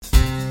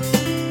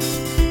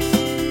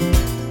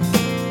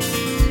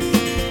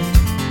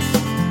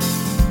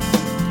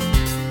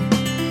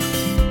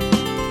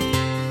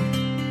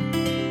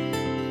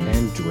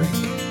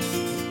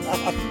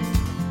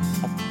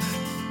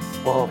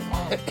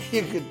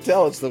you could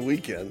tell it's the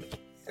weekend.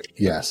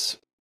 Yes.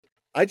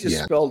 I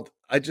just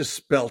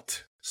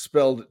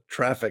spelled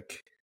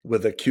traffic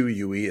with a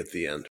QUE at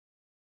the end.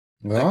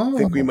 I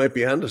think we might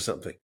be onto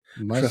something.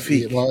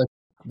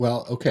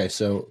 Well, okay.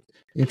 So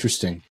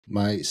interesting.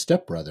 My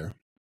stepbrother,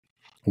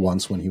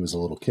 once when he was a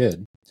little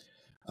kid,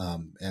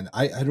 and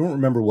I don't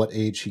remember what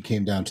age he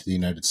came down to the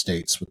United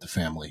States with the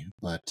family,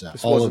 but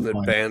this wasn't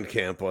at band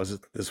camp, was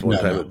it? This one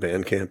time at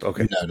band camp?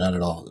 Okay, no, not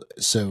at all.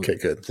 So okay,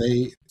 good.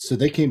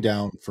 They came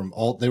down from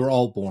they were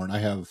all born. I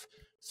have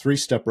 3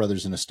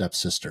 stepbrothers and a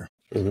stepsister.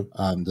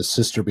 Mm-hmm. The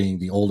sister being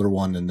the older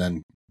one, and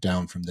then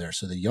down from there.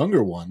 So the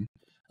younger one,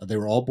 they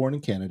were all born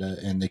in Canada,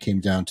 and they came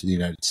down to the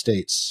United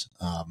States.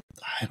 I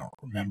don't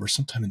remember,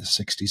 sometime in the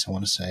 60s, I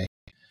want to say.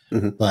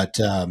 Mm-hmm. But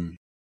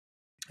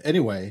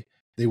anyway,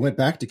 they went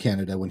back to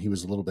Canada when he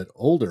was a little bit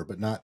older, but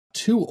not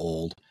too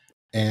old.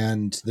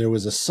 And there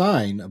was a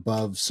sign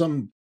above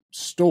some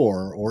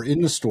store or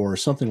in the store or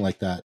something like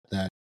that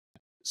that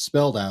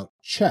spelled out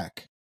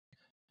check.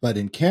 But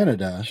in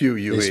Canada,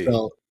 QUE. They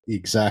spell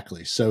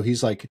exactly. So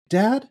he's like,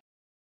 Dad,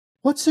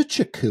 what's a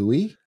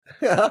chicoui?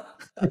 That's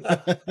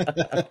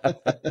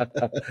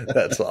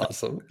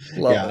awesome.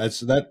 Love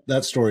it.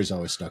 That story's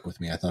always stuck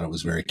with me. I thought it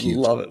was very cute.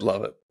 Love it.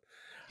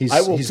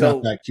 He's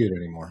not that cute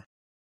anymore.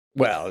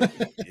 Well,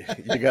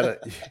 you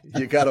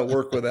gotta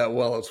work with that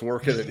while it's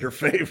working in your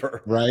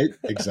favor. Right?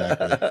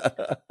 Exactly.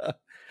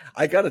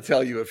 I got to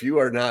tell you, if you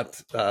are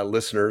not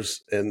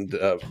listeners and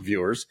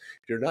viewers,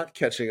 if you're not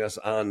catching us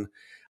on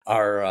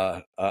our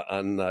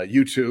on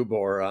YouTube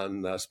or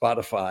on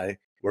Spotify,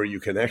 where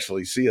you can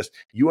actually see us,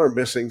 you are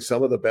missing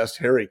some of the best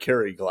Harry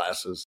Carey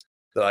glasses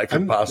that I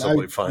could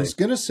possibly find. I was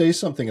going to say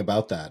something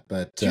about that,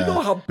 but do you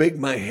know how big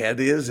my head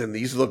is, and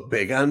these look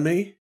big on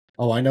me?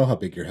 Oh, I know how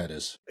big your head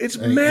is. It's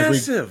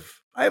massive.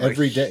 I have a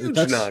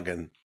huge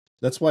noggin.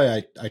 That's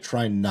why I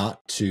try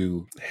not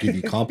to give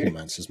you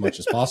compliments as much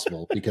as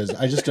possible, because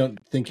I just don't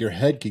think your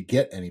head could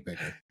get any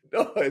bigger.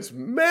 No, it's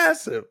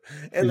massive.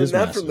 And it's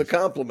not from the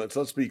compliments.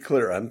 Let's be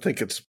clear. I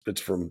think it's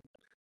from,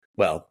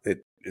 well,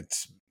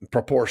 it's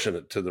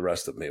proportionate to the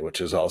rest of me,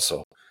 which is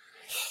also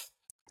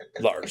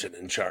large and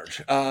in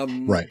charge.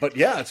 Right. But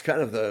yeah, it's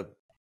kind of the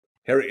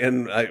Harry,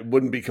 and I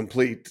wouldn't be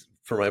complete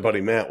for my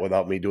buddy Matt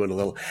without me doing a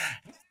little,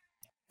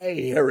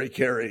 hey, Harry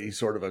Carey,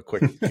 sort of a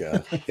quick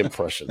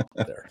impression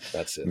there.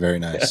 That's it. Very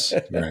nice.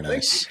 Very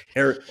nice.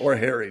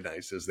 Harry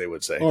nice, as they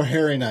would say. Or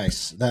Harry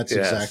nice. That's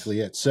exactly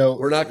it. So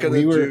we're not going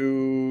to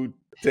do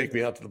take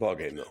me out to the ball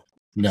game, though.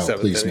 No,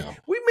 please inning. no.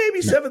 We may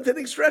be seventh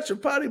inning stretch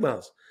of potty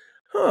mouths.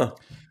 Huh.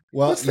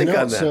 Well, let's think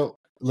on that. So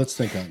let's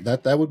think on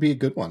that. That would be a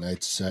good one.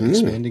 It's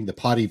expanding the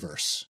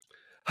pottyverse.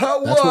 Ha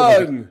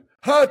one,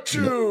 ha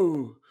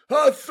two,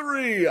 ha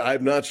three.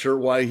 I'm not sure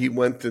why he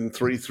went in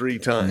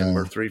 3-3 time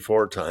or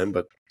 3-4 time,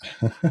 but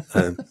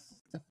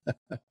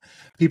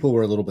people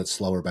were a little bit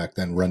slower back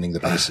then running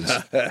the bases.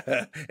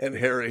 And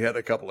Harry had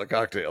a couple of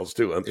cocktails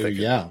too. I'm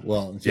thinking. Yeah.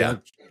 Well, yeah.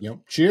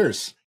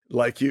 Cheers.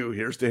 Like you.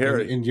 Here's to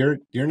Harry. And you're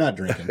not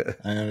drinking.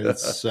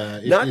 It's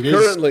not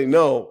currently.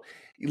 No.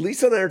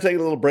 Lisa and I are taking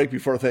a little break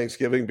before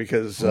Thanksgiving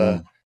because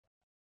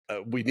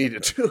we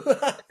needed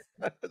to.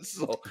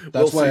 So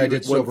that's why I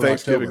did when Sober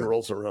Thanksgiving October.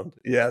 Rolls around.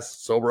 Yes,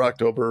 Sober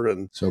October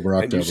and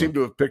you seem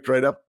to have picked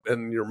right up,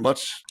 and you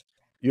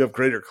have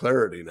greater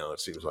clarity now.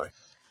 It seems like.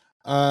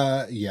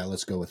 Yeah,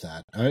 let's go with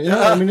that.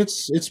 I mean,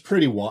 it's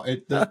pretty.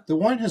 The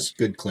wine has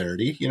good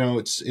clarity.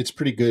 It's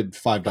pretty good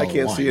 $5 wine. I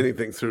can't see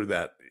anything through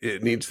that.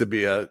 It needs to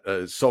be a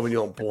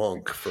Sauvignon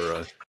Blanc for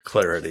a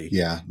clarity.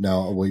 Yeah,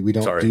 no, we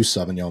don't do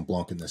Sauvignon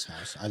Blanc in this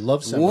house. I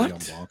love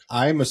Sauvignon Blanc.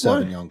 I'm a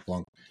Sauvignon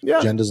Blanc.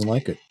 Yeah. Jen doesn't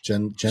like it.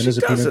 Jen is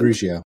a Pinot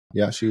Grigio.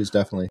 Yeah, she is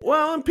definitely.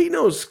 Well, and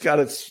Pinot's got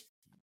its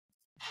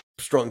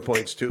strong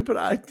points too, but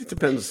it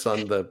depends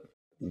on the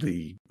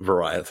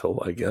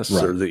varietal, I guess,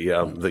 right. Or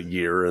the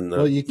year and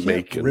the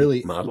make and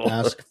really model.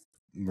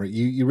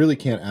 You really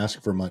can't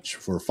ask for much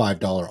for $5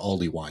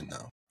 Aldi wine,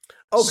 though.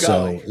 Oh, God.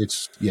 So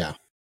it's yeah,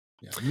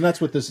 and that's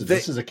what this is.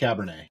 This is a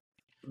Cabernet.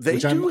 They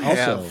do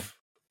have.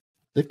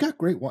 They've got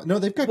great wine. No,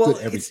 they've got good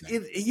everything.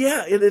 And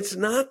it's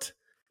not.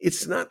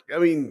 It's not. I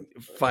mean,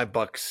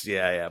 $5.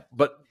 Yeah.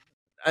 But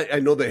I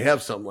know they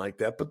have some like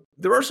that. But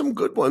there are some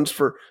good ones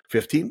for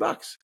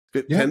 $15,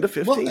 10 to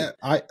 15. Well,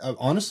 I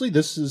honestly,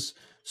 this is,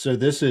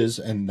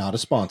 and not a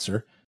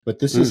sponsor, but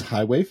this is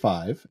Highway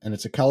 5, and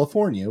it's a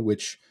California.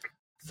 Which,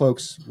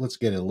 folks, let's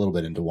get a little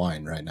bit into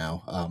wine right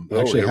now.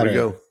 Actually, had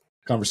a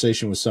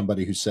conversation with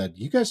somebody who said,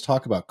 "You guys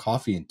talk about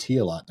coffee and tea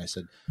a lot," and I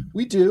said,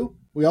 "We do.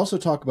 We also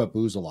talk about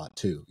booze a lot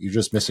too. You're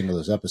just missing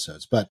those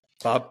episodes." But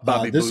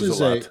this is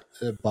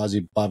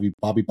Bobby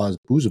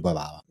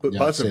Boozababa.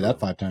 Yeah, say that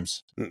 5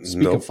 times.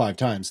 Speak of 5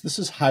 times. This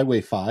is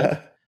Highway 5,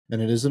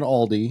 and it is an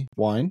Aldi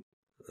wine.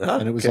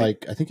 And it was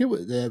like, I think it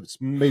was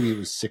maybe it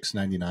was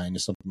 $6.99 or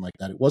something like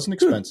that. It wasn't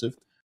expensive.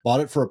 Bought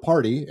it for a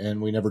party,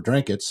 and we never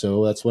drank it.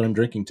 So that's what I'm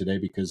drinking today,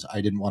 because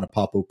I didn't want to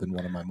pop open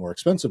one of my more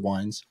expensive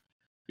wines,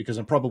 because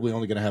I'm probably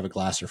only going to have a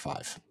glass or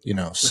 5,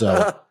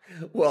 so.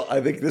 Well,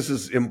 I think this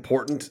is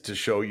important to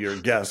show your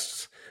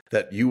guests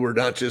that you were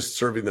not just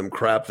serving them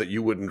crap that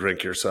you wouldn't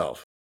drink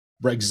yourself.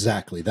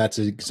 Exactly. That's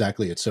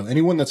exactly it. So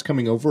anyone that's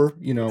coming over,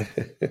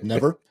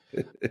 never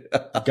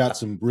got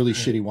some really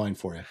shitty wine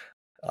for you.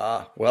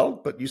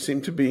 Well, but you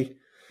seem to be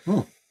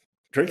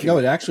drinking. No,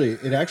 it actually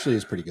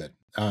is pretty good.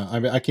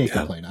 I can't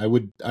complain. I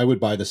would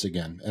buy this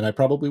again, and I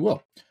probably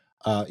will.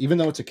 Even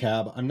though it's a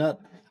cab,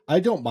 I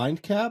don't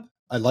mind cab.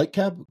 I like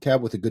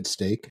cab with a good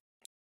steak,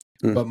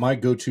 but my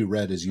go-to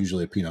red is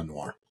usually a Pinot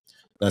Noir.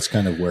 That's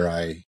kind of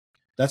where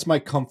that's my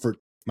comfort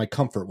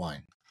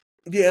wine.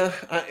 Yeah,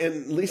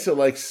 and Lisa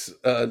likes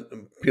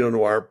Pinot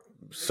Noir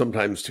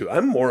sometimes too.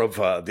 I'm more of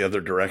the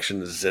other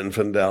direction,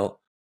 Zinfandel,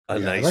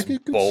 nice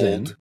like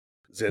bold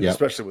Zin,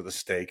 especially with a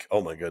steak.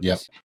 Oh my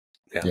goodness.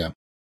 Yep. Yeah.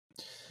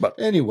 But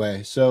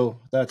anyway, so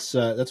that's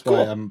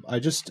why I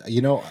just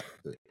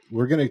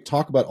we're going to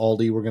talk about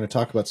Aldi. We're going to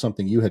talk about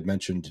something you had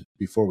mentioned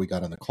before we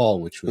got on the call,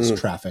 which was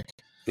traffic.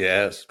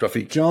 Yes,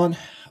 traffic. John,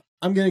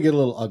 I'm going to get a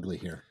little ugly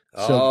here.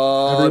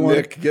 So everyone,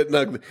 Nick, getting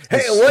ugly.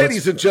 Hey,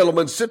 ladies and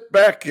gentlemen, sit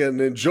back and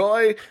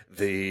enjoy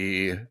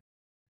the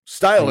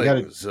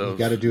stylings. You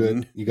got to do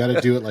it. You got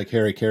to do it like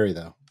Harry Carey,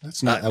 though.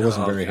 That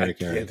wasn't very Harry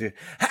Carey.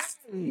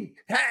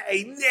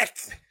 Hey, Nick.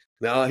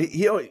 No,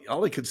 he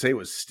all he could say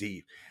was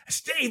Steve.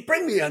 Steve,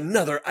 bring me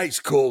another ice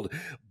cold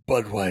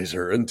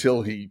Budweiser.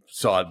 Until he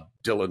saw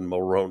Dylan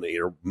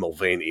Mulroney or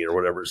Mulvaney or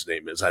whatever his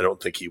name is. I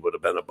don't think he would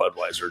have been a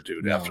Budweiser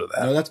dude after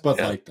that. No, that's Bud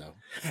Light though.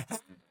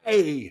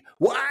 Hey,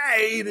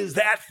 why does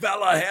that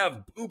fella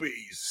have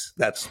boobies?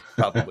 That's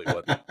probably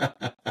what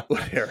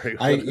Harry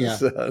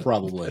was.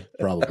 Probably.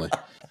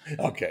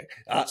 Okay.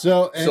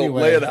 So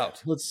anyway, lay it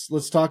out.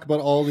 Let's talk about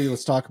Aldi.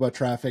 Let's talk about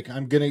traffic.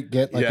 I'm gonna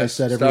get, like I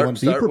said, everyone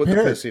start be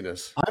prepared. With the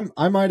pissiness.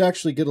 I might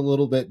actually get a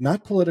little bit,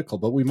 not political,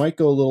 but we might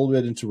go a little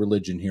bit into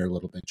religion here a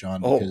little bit,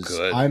 John. Because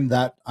good.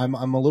 I'm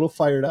a little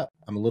fired up.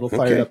 I'm a little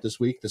fired up this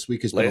week. This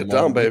week has been a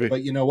long week,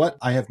 but you know what?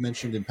 I have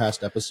mentioned in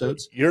past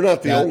episodes. You're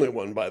not the only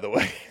one, by the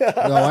way.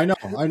 No,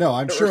 I know.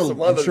 I'm sure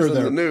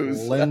there are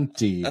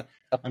plenty.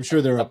 I'm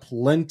sure there are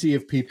plenty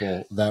of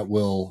people that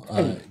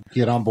will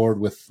get on board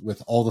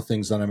with all the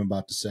things that I'm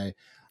about to say.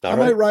 I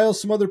might rile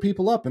some other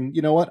people up, and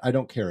you know what? I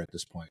don't care at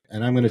this point,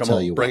 and I'm going to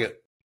tell you bring why.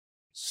 it.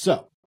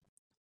 So,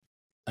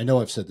 I know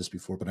I've said this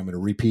before, but I'm going to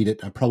repeat it.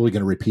 I'm probably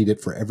going to repeat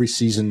it for every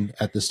season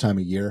at this time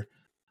of year.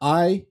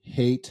 I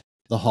hate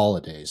the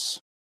holidays.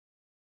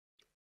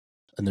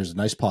 And there's a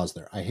nice pause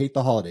there. I hate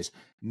the holidays.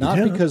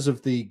 Not because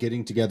of the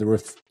getting together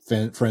with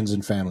friends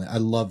and family. I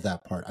love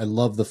that part. I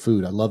love the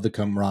food. I love the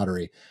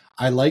camaraderie.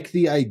 I like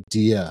the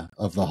idea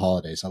of the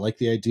holidays. I like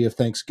the idea of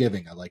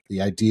Thanksgiving. I like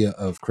the idea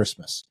of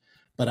Christmas.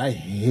 But I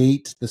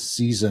hate the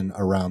season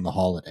around the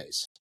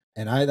holidays.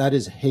 And that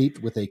is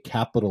hate with a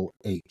capital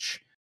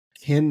H.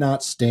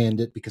 Cannot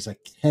stand it because I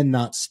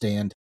cannot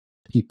stand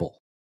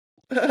people.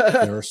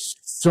 There are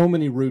so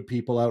many rude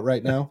people out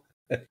right now.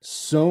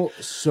 So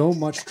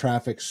much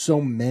traffic,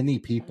 so many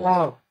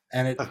people,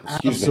 and it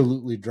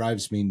absolutely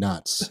drives me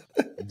nuts.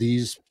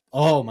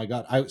 Oh my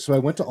God. I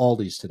went to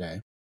Aldi's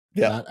today.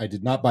 Yeah. I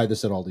did not buy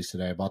this at Aldi's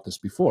today. I bought this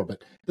before,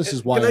 but this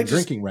is why I'm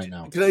drinking right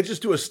now. Can I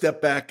just do a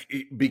step back?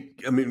 Speaking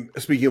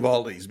of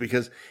Aldi's,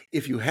 because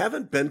if you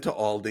haven't been to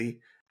Aldi,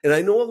 and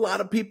I know a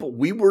lot of people,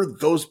 we were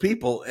those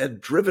people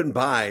and driven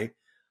by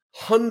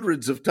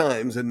hundreds of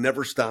times and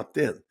never stopped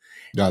in.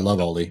 Yeah, I love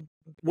Aldi.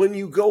 When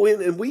you go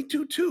in, and we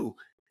do too,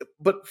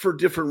 but for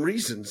different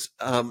reasons,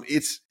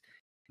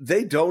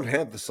 they don't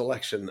have the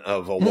selection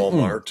of a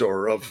Walmart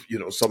or of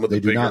some of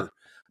the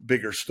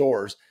bigger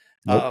stores.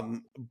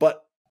 Nope.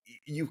 But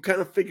you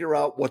kind of figure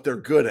out what they're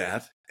good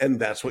at, and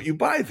that's what you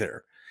buy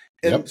there.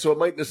 And so it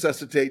might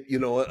necessitate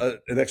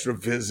an extra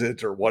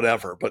visit or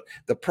whatever, but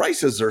the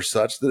prices are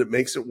such that it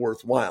makes it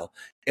worthwhile.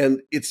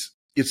 And it's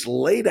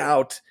laid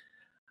out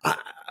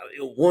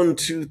 1,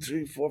 2,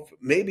 3, 4,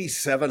 maybe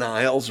 7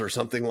 aisles or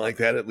something like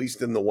that, at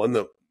least in the one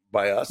that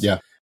by us. Yeah.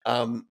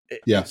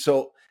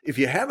 So if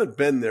you haven't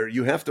been there,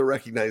 you have to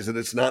recognize that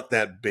it's not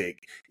that big.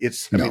 I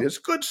mean, it's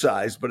good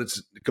size, but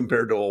it's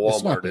compared to a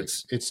Walmart.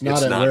 It's not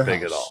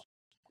big at all.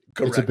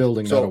 Correct. It's a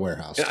building, not a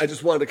warehouse. I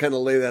just wanted to kind of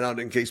lay that out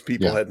in case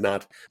people had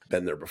not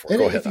been there before.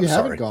 Go ahead. If you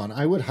haven't gone,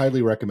 I would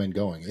highly recommend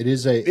going. It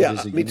is a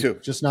me too.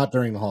 Just not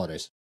during the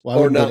holidays. Well,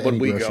 or not when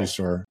we go.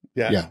 Store.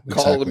 Yeah,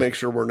 call to make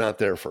sure we're not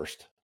there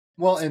first.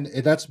 Well, and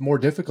that's more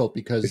difficult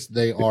because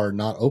they are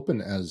not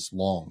open as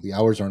long. The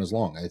hours aren't as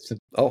long. I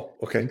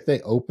think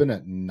they open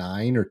at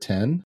 9 or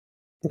 10.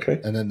 Okay.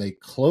 And then they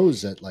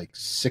close at like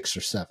 6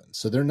 or 7.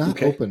 So they're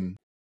not open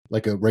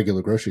like a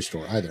regular grocery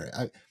store either.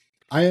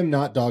 I am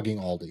not dogging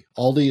Aldi.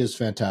 Aldi is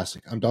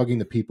fantastic. I'm dogging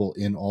the people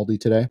in Aldi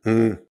today.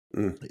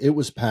 It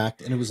was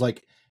packed, and it was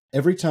like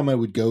every time I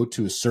would go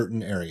to a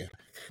certain area,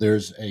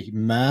 there's a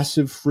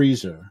massive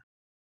freezer,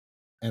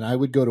 and I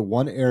would go to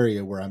one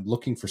area where I'm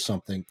looking for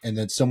something, and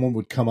then someone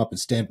would come up and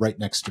stand right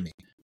next to me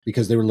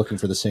because they were looking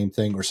for the same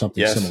thing or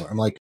something similar. I'm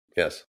like,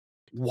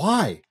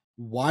 why?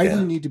 Why do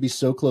you need to be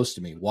so close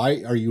to me?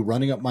 Why are you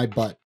running up my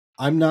butt?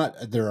 I'm not,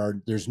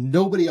 there's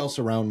nobody else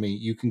around me.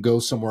 You can go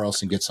somewhere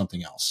else and get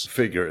something else.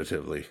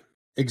 Figuratively.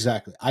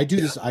 Exactly. I do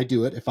this. I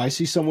do it. If I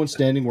see someone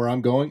standing where I'm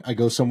going, I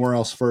go somewhere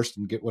else first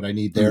and get what I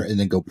need there and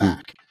then go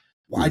back.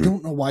 I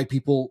don't know why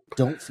people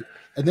don't,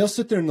 and they'll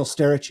sit there and they'll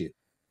stare at you.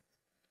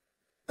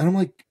 And I'm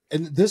like,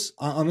 and this,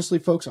 honestly,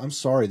 folks, I'm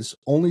sorry. This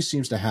only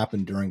seems to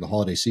happen during the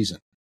holiday season.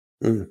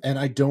 And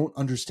I don't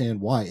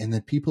understand why. And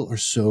then people are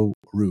so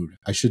rude.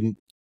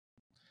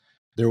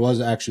 There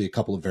was actually a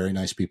couple of very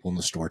nice people in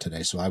the store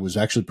today. So I was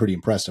actually pretty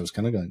impressed. I was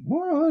kind of going,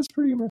 wow, that's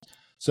pretty impressive.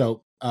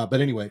 So,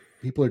 but anyway,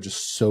 people are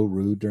just so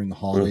rude during the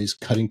holidays,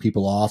 cutting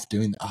people off,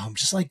 I'm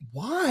just like,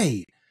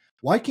 why?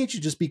 Why can't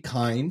you just be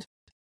kind?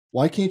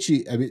 Why can't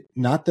you? I mean,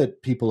 not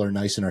that people are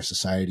nice in our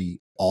society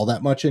all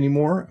that much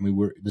anymore. I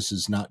mean, this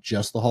is not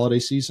just the holiday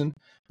season,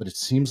 but it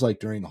seems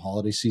like during the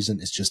holiday season,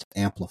 it's just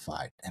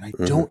amplified. And I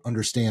don't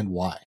understand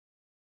why.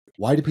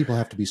 Why do people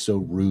have to be so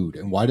rude?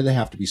 And why do they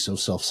have to be so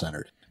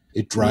self-centered?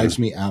 It drives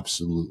me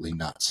absolutely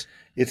nuts.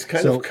 It's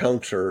kind of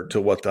counter to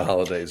what the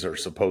holidays are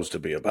supposed to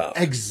be about.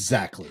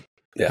 Exactly.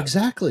 Yeah.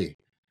 Exactly.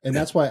 And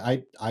that's why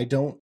I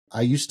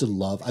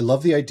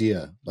love the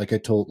idea. Like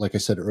I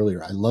said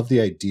earlier, I love the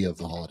idea of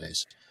the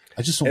holidays.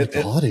 I just don't like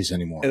the holidays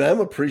anymore. And I'm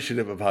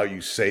appreciative of how you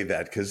say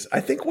that, because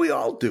I think we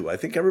all do. I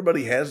think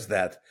everybody has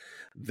that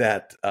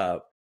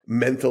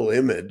mental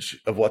image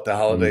of what the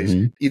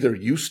holidays either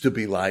used to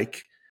be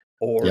like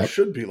or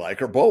should be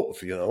like, or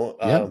both,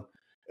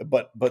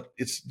 but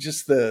it's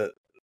just the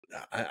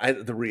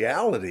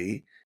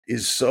reality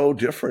is so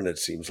different, it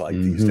seems like,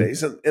 these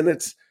days. And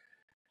it's,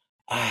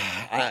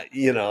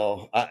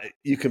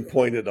 you can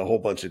point at a whole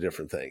bunch of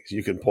different things.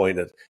 You can point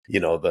at,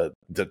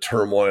 the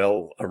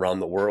turmoil around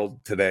the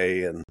world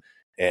today, and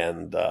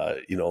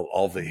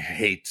all the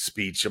hate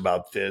speech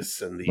about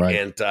this and the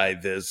anti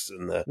this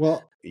and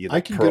the,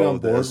 I can get on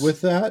board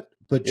with that.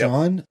 But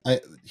John,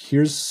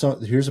 here's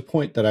a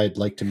point that I'd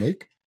like to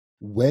make.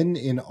 When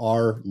in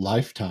our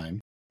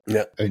lifetime,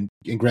 and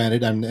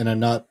granted, I'm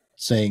not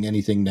saying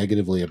anything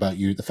negatively about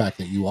you, the fact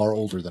that you are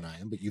older than I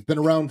am, but you've been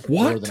around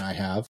more than I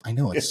have. I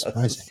know, it's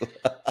surprising.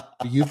 But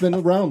you've been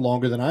around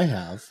longer than I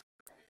have.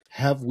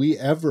 Have we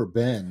ever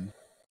been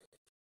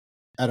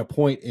at a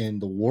point in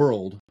the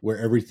world where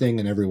everything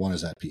and everyone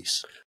is at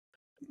peace?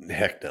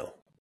 Heck no.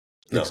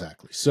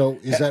 Exactly. So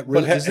is that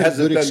really a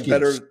good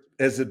excuse?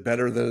 Is it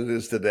better than it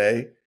is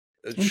today?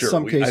 In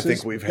some cases, I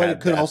think we've had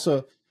it could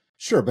also,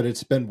 but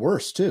it's been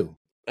worse too.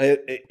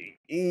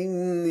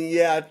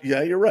 Yeah,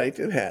 you're right.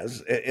 It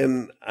has.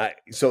 And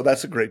so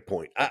that's a great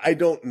point. I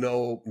don't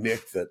know,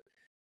 Nick,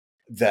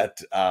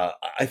 that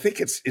I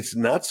think it's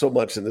not so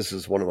much, and this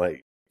is one of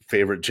my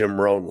favorite Jim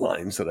Rohn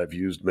lines that I've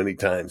used many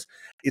times.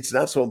 It's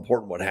not so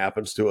important what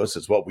happens to us,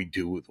 it's what we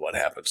do with what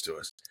happens to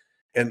us.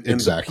 And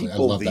exactly. The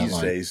people these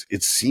days,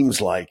 it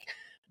seems like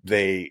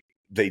they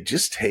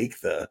just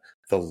take the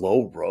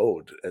low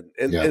road,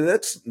 and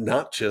that's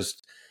not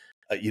just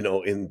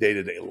in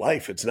day-to-day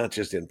life. It's not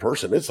just in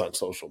person, it's on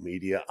social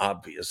media.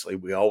 Obviously,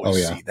 we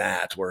always see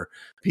that, where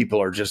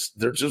people are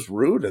they're just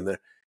rude,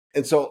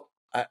 and so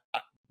I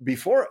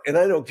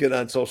don't get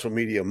on social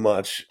media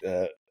much,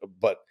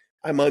 but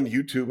I'm on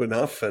YouTube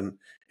enough and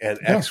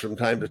X from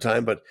time to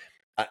time. But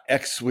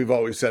X, we've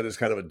always said, is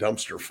kind of a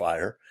dumpster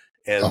fire.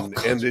 And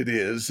it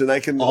is, and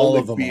I can all only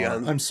of them be are.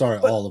 on. I'm sorry,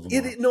 all of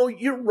them. No,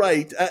 you're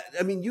right.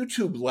 I mean,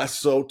 YouTube less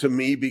so to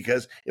me,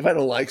 because if I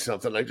don't like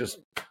something,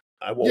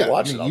 I won't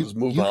watch it. I'll just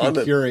move on. You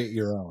can curate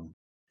your own.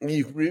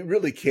 You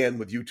really can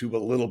with YouTube a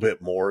little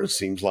bit more, it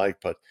seems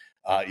like. But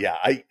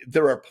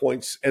there are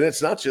points, and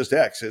it's not just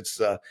X. It's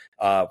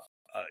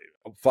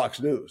Fox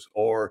News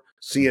or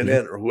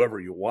CNN or whoever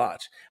you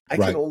watch. I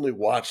can only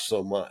watch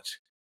so much,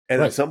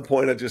 and at some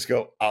point, I just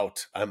go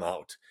out. I'm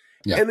out.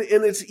 Yeah. And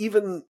it's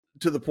even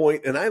to the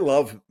point, and I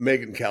love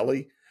Megyn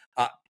Kelly.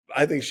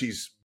 I think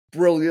she's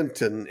brilliant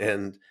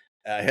and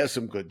has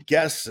some good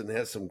guests and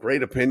has some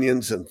great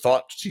opinions and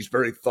she's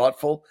very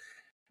thoughtful.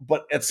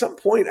 But at some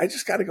point, I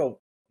just got to go,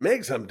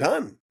 Megs, I'm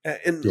done.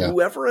 And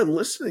whoever I'm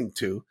listening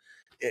to,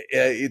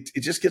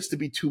 it just gets to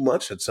be too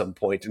much at some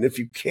point. And if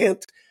you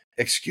can't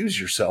excuse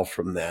yourself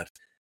from that,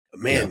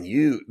 man,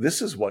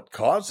 this is what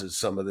causes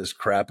some of this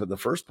crap in the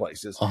first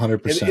place. Is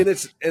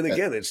 100%. And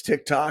again, it's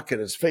TikTok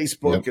and it's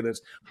Facebook and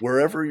it's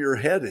wherever your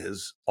head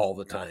is all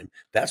the time.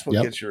 That's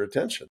what gets your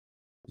attention.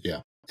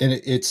 Yeah. And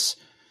it's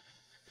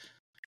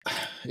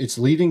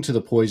leading to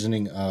the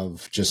poisoning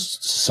of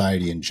just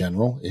society in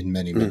general in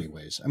many, many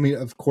ways. I mean,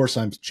 of course,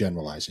 I'm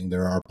generalizing.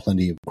 There are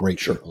plenty of great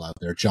people out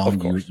there. John,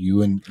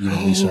 you and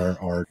Lisa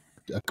are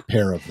a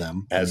pair of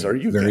them. As are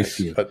you very guys,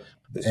 few.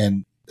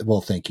 And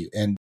well, thank you.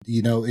 And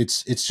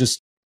it's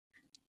just,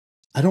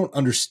 I don't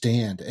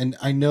understand. And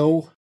I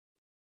know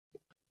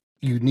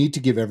you need to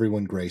give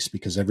everyone grace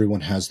because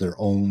everyone has their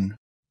own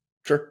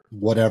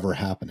whatever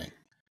happening.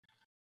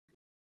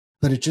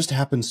 But it just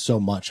happens so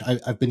much.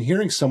 I've been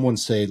hearing someone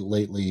say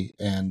lately,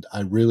 and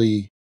I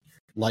really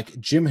like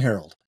Jim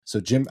Harold. So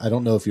Jim, I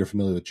don't know if you're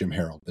familiar with Jim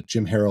Harold, but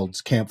Jim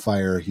Harold's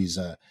Campfire, he's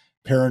a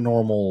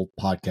paranormal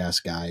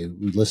podcast guy.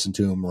 We listen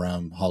to him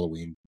around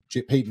Halloween.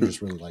 Peyton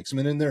just really likes him.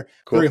 And they're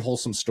very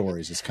wholesome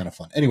stories. It's kind of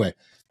fun. Anyway,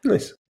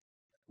 nice.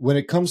 When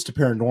it comes to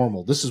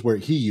paranormal, this is where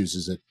he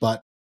uses it,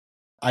 but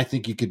I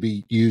think it could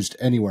be used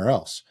anywhere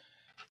else.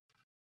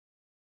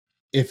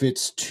 If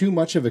it's too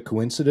much of a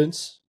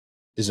coincidence,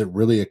 is it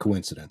really a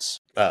coincidence?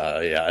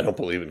 Yeah, I don't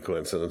believe in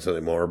coincidence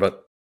anymore,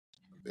 but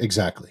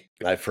exactly.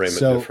 I frame it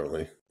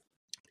differently.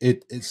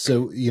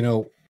 So,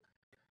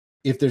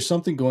 if there's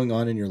something going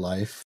on in your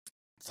life,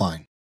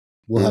 fine.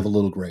 We'll have a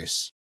little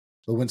grace.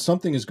 But when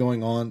something is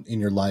going on in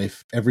your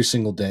life every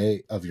single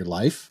day of your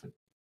life,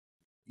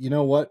 you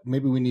know what?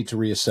 Maybe we need to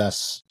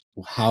reassess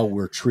how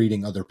we're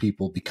treating other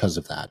people because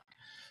of that.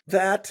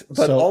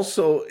 But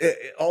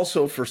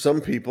also for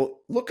some people,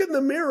 look in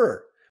the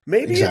mirror.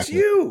 Maybe it's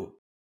you.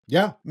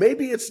 Yeah.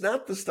 Maybe it's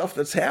not the stuff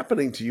that's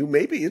happening to you.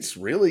 Maybe it's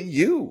really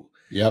you.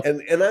 Yep.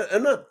 And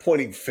I'm not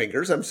pointing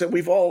fingers. I'm saying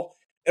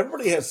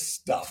everybody has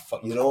stuff,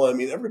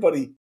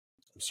 everybody.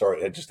 I'm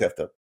sorry. I just have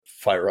to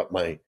fire up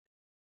my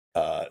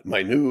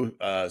new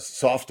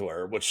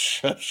software,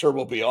 which I'm sure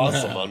will be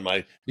awesome on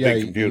my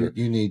big computer.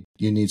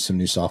 You need some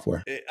new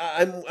software.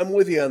 I'm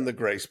with you on the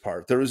grace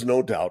part. There is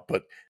no doubt,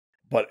 but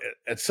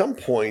at some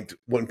point,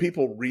 when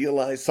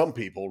some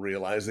people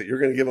realize that you're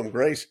going to give them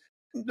grace,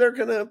 they're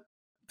going to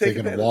take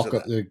advantage of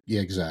that.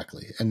 Yeah,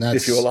 exactly. And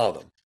that's if you allow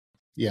them.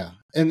 Yeah.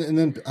 And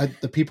then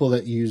the people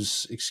that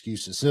use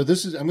excuses. So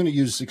I'm going to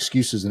use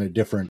excuses in a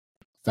different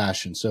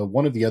fashion. So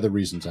one of the other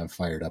reasons I'm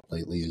fired up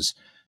lately is,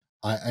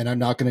 and I'm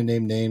not going to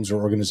name names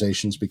or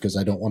organizations because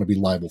I don't want to be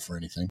liable for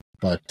anything,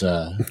 but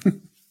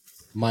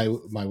my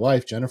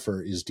wife,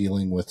 Jennifer, is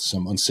dealing with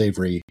some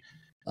unsavory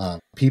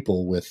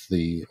people with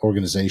the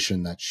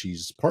organization that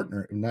she's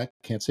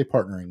can't say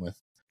partnering with,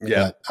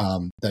 but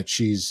that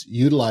she's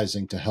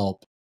utilizing to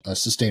help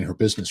sustain her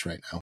business right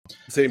now.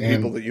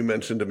 People that you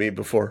mentioned to me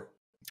before.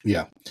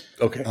 Yeah.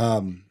 Okay.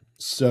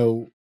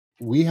 So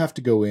we have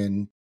to go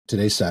in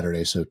today's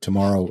Saturday, so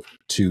tomorrow,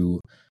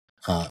 to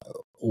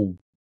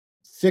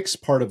fix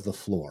part of the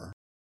floor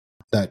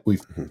that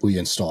we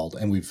installed,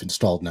 and we've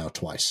installed now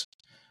twice.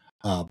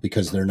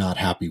 Because they're not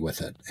happy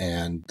with it,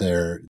 and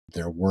they're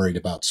worried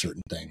about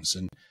certain things.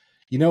 And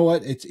you know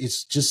what?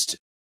 It's just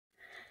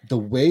the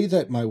way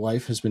that my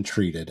wife has been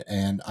treated,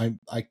 and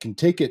I can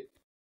take it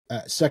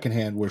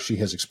secondhand where she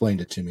has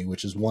explained it to me,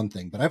 which is one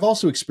thing. But I've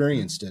also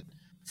experienced it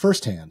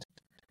firsthand.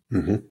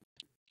 Mm-hmm.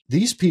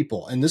 These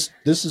people, and this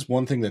is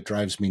one thing that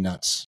drives me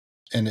nuts.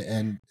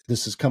 And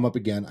this has come up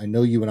again. I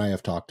know you and I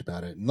have talked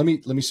about it. And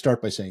let me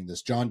start by saying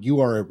this, John. You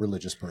are a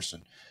religious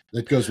person.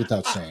 That goes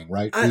without saying,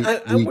 right?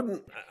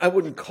 I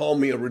wouldn't call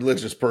me a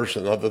religious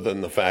person, other than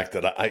the fact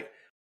that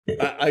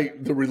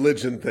the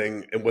religion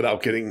thing, and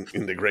without getting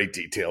into great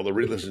detail, the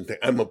religion thing,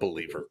 I'm a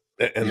believer,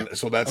 and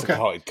so that's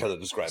how I kind of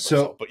describe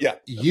myself. But yeah,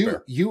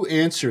 you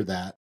answer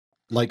that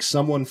like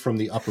someone from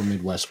the Upper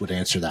Midwest would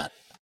answer that.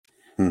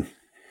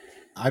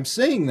 I'm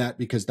saying that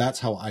because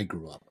that's how I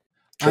grew up.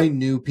 Sure. I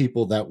knew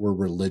people that were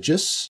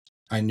religious.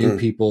 I knew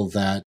people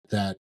that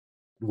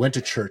went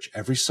to church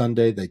every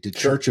Sunday. They did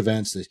church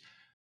events.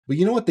 But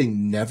you know what they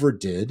never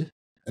did?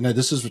 And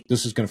this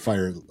is going to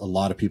fire a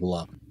lot of people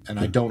up, and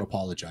I don't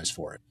apologize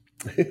for it.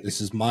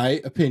 This is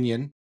my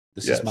opinion.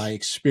 This is my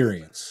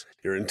experience.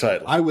 You're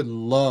entitled. I would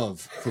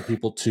love for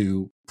people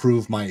to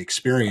prove my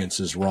experience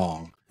is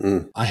wrong.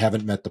 I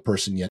haven't met the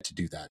person yet to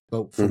do that.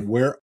 But from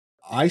where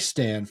I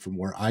stand, from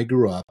where I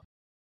grew up,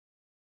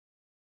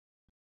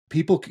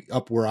 people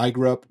up where I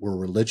grew up were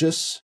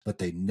religious, but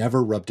they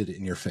never rubbed it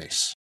in your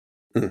face.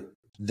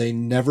 They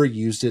never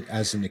used it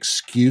as an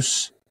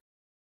excuse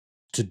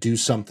to do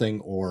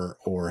something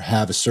or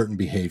have a certain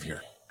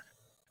behavior.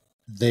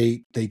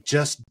 They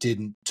just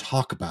didn't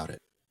talk about it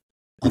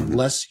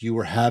unless you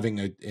were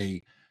having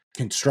a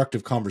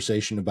constructive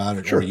conversation about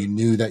it, or you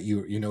knew that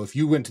if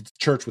you went to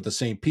church with the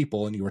same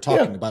people and you were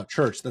talking about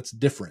church, that's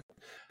different.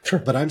 Sure.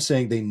 But I'm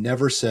saying they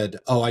never said,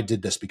 "Oh, I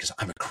did this because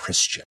I'm a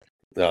Christian."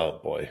 Oh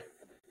boy.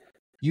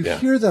 You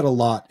hear that a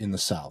lot in the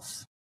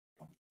South.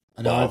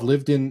 Now, I've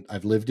lived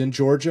in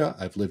Georgia.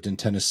 I've lived in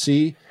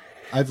Tennessee.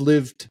 I've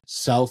lived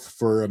south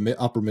for an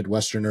upper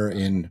Midwesterner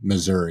in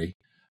Missouri.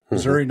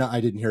 Missouri, I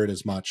didn't hear it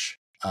as much,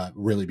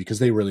 really, because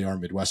they really are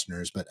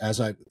Midwesterners. But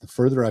the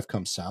further I've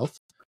come south,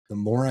 the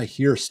more I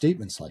hear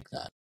statements like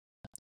that.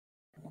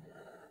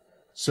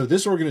 So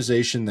this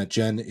organization that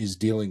Jen is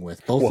dealing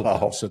with, both of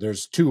them, so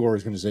there's two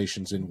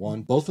organizations in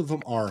one. Both of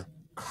them are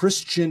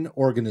Christian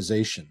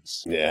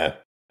organizations. Yeah.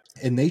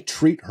 And they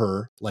treat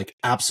her like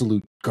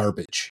absolute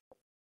garbage.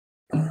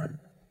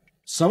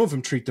 Some of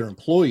them treat their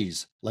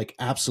employees like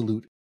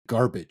absolute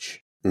garbage.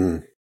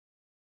 And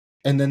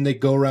then they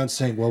go around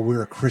saying, well,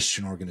 we're a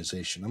Christian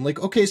organization. I'm like,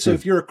 okay, so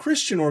if you're a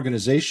Christian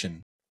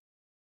organization,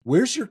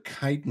 where's your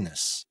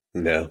kindness?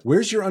 No.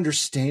 Where's your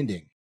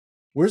understanding?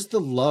 Where's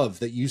the love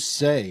that you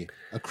say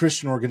a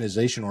Christian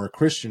organization or a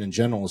Christian in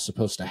general is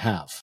supposed to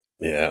have?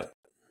 Yeah.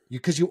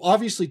 Because you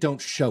obviously don't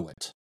show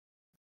it.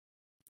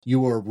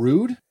 You are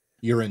rude.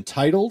 You're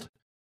entitled.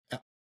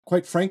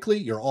 Quite frankly,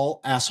 you're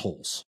all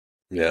assholes.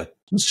 Yeah.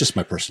 It's just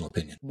my personal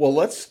opinion. Well,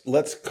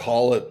 let's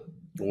call it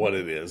what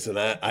it is. And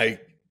I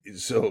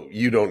so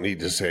you don't need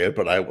to say it,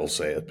 but I will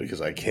say it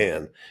because I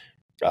can.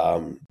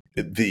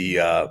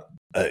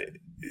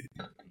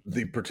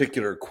 The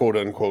particular quote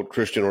unquote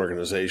Christian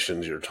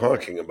organizations you're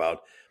talking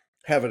about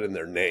have it in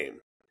their name.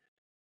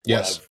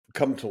 Yes. What I've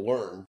come to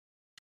learn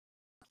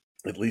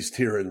at least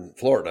here in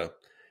Florida,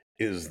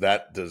 is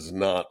that does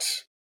not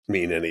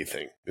mean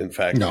anything. In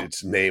fact, No.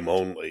 it's name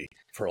only.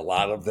 For a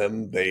lot of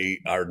them, they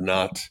are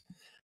not,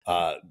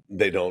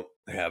 they don't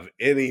have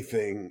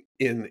anything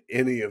in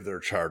any of their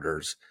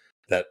charters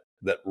that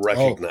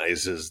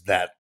recognizes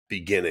that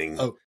beginning.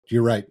 Oh,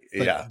 you're right.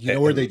 But yeah. You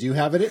know where they do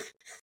have it?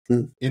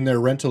 In their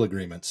rental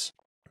agreements.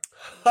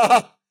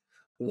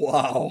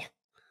 Wow.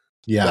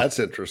 Yeah. That's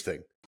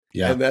interesting.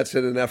 Yeah. And that's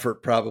in an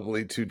effort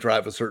probably to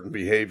drive a certain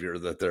behavior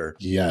that they're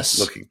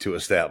looking to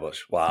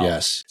establish. Wow.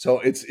 Yes. So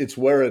it's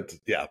where it,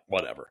 yeah,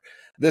 whatever.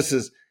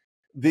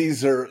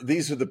 These are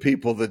the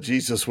people that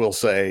Jesus will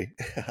say,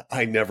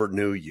 I never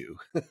knew you.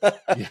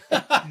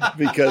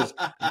 Because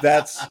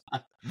that's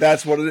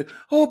what it is.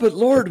 Oh, but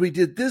Lord, we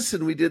did this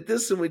and we did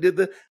this and we did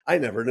that. I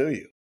never knew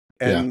you.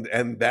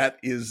 And that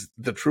is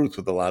the truth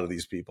with a lot of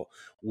these people.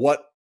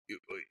 What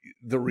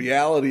the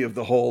reality of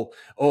the whole,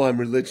 oh, I'm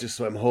religious,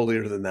 so I'm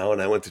holier than thou,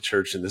 and I went to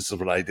church and this is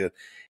what I did.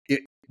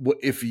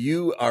 If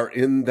you are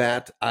in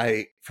that,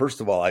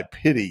 first of all, I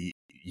pity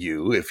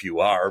you if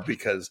you are,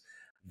 because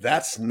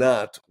that's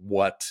not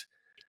what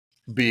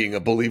being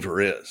a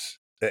believer is.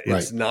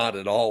 It's not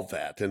at all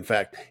that. In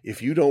fact, if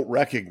you don't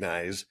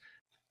recognize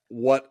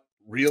what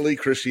really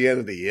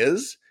Christianity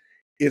is,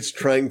 it's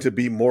trying to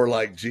be more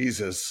like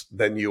Jesus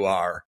than you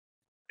are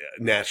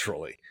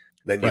naturally,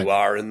 than you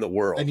are in the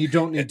world. And you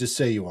don't need to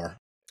say you are.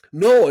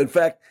 No, in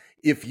fact,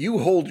 if you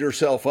hold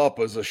yourself up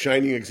as a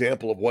shining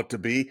example of what to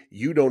be,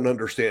 you don't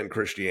understand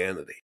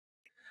Christianity.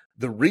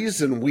 The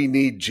reason we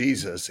need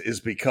Jesus is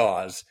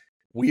because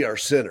we are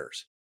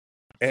sinners.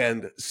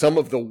 And some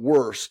of the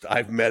worst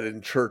I've met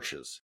in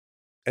churches,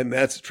 and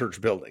that's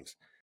church buildings.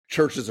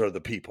 Churches are the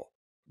people.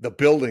 The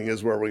building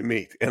is where we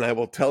meet. And I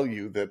will tell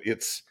you that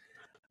it's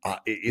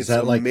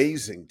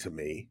amazing to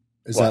me.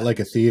 Is that like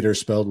a theater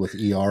spelled with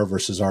ER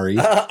versus RE?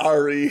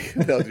 RE.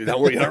 No, dude, now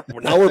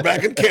we're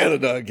back in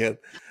Canada again.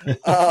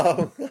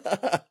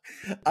 But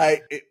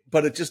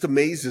it just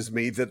amazes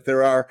me that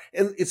there are,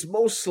 and it's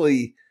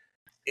mostly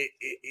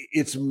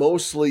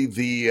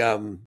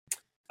the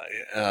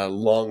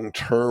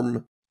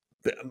long-term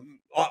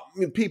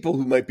people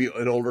who might be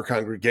an older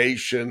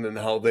congregation and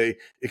how they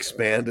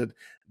expanded.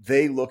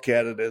 They look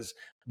at it as,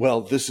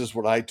 well, this is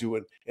what I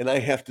do, and I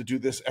have to do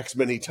this X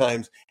many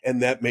times,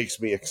 and that makes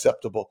me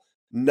acceptable.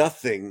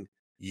 Nothing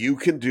you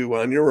can do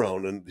on your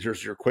own, and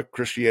here's your quick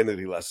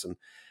Christianity lesson,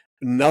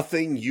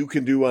 nothing you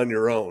can do on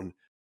your own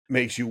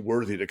makes you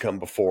worthy to come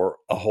before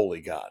a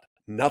holy God.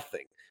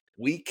 Nothing.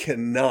 We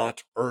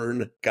cannot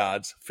earn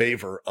God's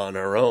favor on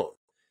our own.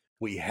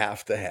 We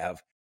have to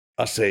have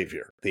a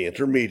savior, the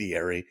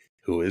intermediary,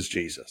 who is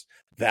Jesus.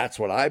 That's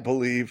what I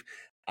believe.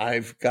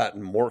 I've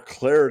gotten more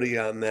clarity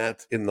on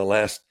that in the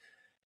last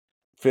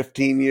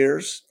 15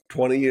 years,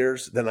 20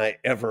 years than I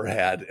ever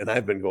had. And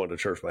I've been going to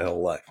church my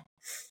whole life.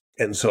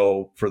 And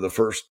so for the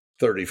first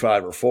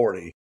 35 or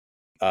 40,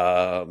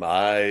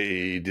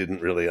 I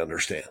didn't really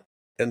understand.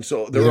 And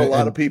so there were a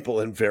lot of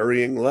people in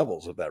varying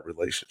levels of that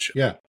relationship.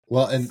 Yeah.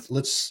 Well, and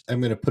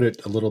I'm going to put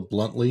it a little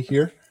bluntly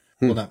here.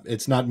 Well,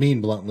 it's not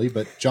mean bluntly,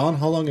 but John,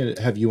 how long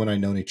have you and I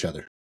known each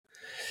other?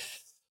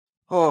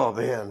 Oh,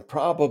 man,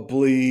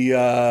 probably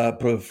 10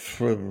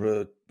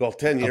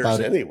 years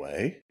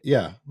anyway.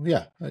 Yeah,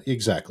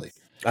 exactly.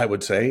 I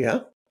would say,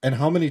 yeah. And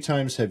how many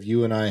times have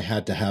you and I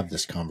had to have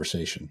this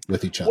conversation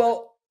with each other?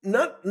 Well,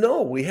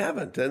 no, we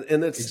haven't.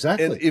 And it's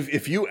exactly. And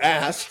if you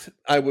asked,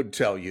 I would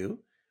tell you.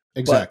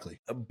 Exactly.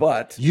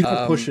 But you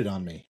don't push it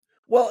on me.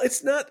 Well,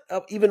 it's not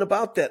even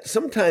about that.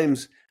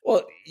 Sometimes,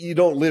 well, you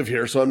don't live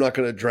here, so I'm not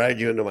going to drag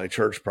you into my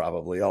church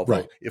probably.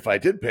 Although if I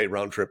did pay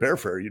round trip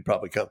airfare, you'd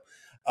probably come.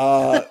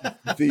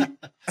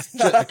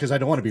 Because I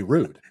don't want to be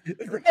rude.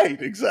 Right,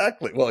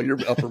 exactly. Well, you're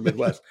upper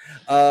Midwest.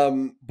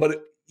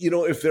 But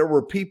if there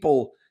were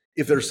people,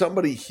 if there's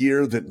somebody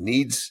here that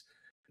needs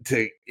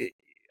to,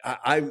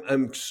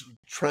 I'm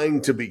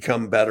trying to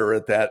become better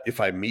at that. If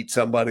I meet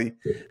somebody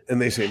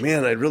and they say,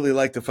 man, I'd really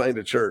like to find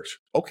a church.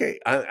 Okay,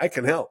 I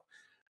can help.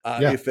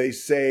 If they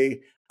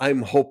say,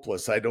 I'm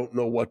hopeless, I don't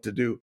know what to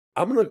do,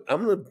 I'm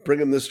gonna bring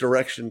them this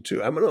direction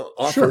too. I'm gonna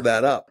offer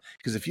that up,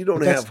 because if you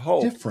don't have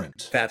hope,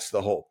 that's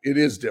the hope. It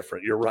is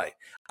different. You're right.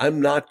 I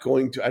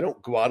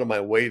don't go out of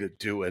my way to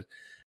do it.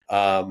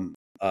 There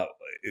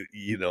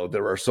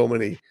are so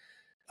many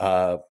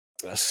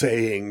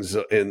sayings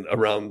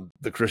around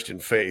the Christian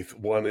faith.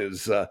 One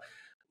is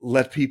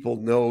let people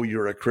know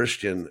you're a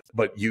Christian,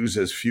 but use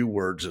as few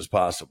words as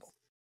possible.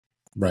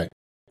 Right.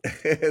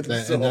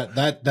 That's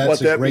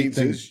a great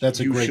thing.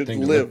 That's a great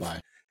thing to live by.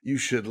 You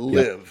should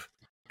live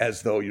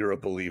as though you're a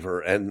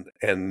believer and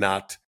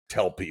not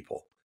tell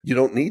people. You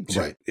don't need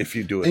to if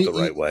you do it the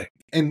right way.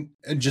 And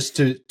just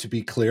to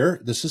be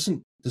clear, this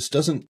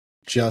doesn't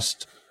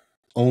just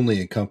only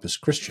encompass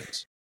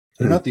Christians.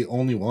 They're not the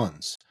only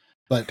ones.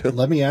 But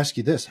let me ask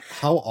you this.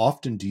 How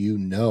often do you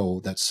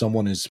know that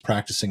someone is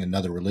practicing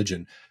another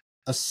religion,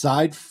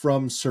 aside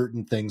from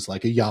certain things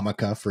like a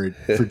yarmulke for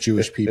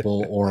Jewish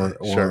people or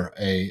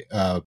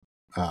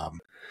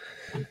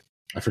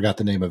I forgot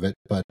the name of it,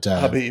 but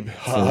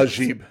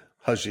Hajib.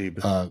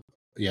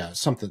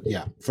 something,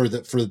 for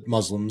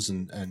Muslims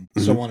and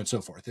so on and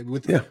so forth.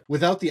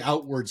 Without the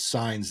outward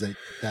signs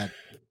that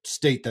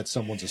state that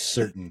someone's a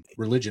certain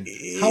religion.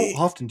 How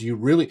often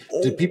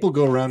did people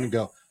go around and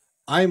go,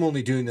 I'm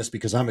only doing this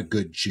because I'm a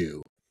good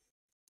Jew?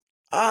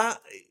 I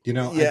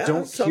don't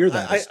hear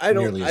that. I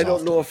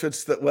don't know if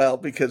it's that, well,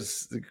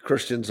 because the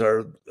Christians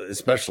are,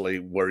 especially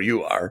where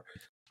you are,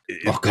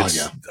 the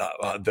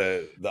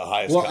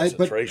highest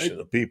concentration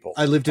of people.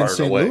 I lived in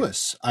St.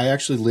 Louis. I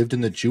actually lived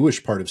in the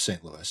Jewish part of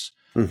St. Louis.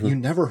 Mm-hmm. You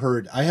never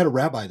heard. I had a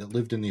rabbi that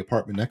lived in the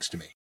apartment next to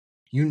me.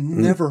 You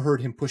never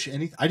heard him push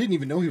anything. I didn't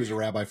even know he was a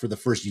rabbi for the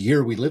first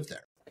year we lived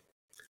there.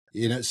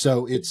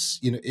 So it's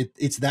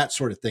it's that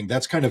sort of thing.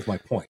 That's kind of my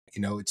point.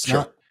 It's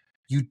not.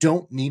 You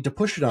don't need to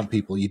push it on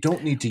people. You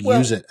don't need to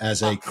use it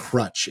as a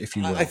crutch, if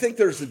you will. I think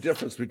there's a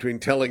difference between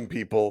telling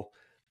people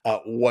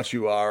what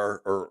you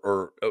are,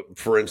 or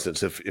for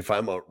instance, if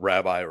I'm a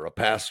rabbi or a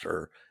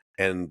pastor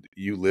and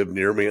you live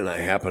near me and I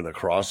happen to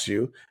cross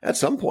you, at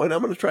some point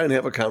I'm going to try and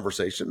have a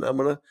conversation.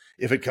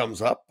 If it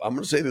comes up, I'm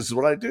going to say, this is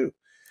what I do.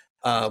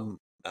 And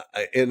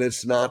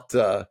it's not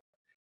to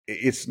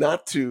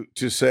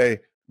say,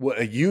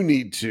 well, you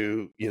need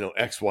to,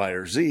 X, Y,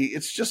 or Z.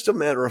 It's just a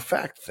matter of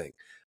fact thing.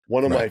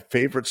 One of my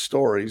favorite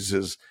stories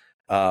is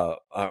one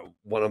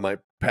of my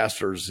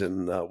pastors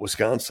in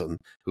Wisconsin,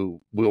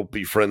 who will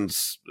be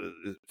friends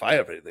if I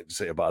have anything to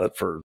say about it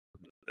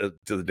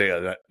until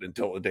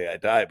the day I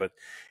die. But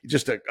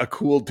just a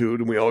cool dude,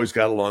 and we always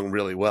got along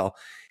really well.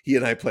 He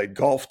and I played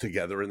golf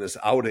together in this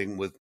outing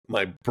with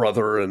my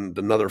brother and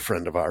another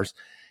friend of ours.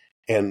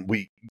 And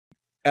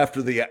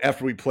after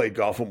we played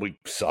golf, and we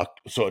sucked,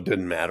 so it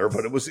didn't matter.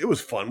 But it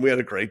was fun. We had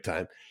a great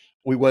time.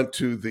 We went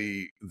to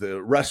the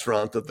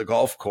restaurant at the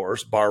golf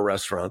course, bar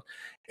restaurant,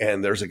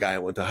 and there's a guy I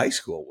went to high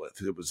school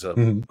with. It was a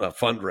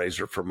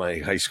fundraiser for my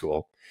high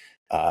school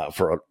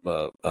for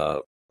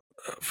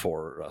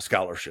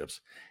scholarships.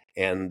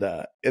 And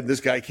this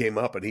guy came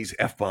up, and he's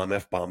F-bomb,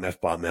 F-bomb,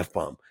 F-bomb,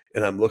 F-bomb.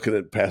 And I'm looking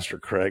at Pastor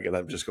Craig, and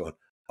I'm just going,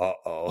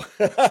 uh-oh.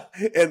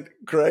 And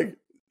Craig,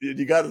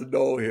 you got to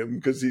know him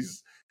because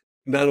he's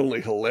not only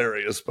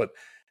hilarious, but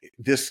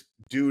this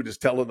dude is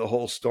telling the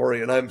whole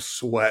story, and I'm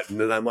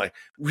sweating, and I'm like,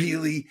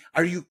 really?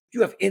 You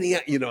have any,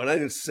 and I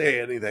didn't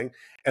say anything.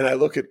 And I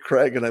look at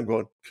Craig, and I'm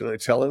going, can I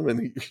tell him?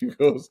 And he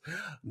goes,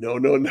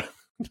 no.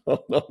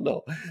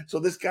 So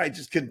this guy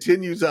just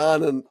continues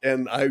on,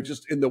 and I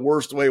just, in the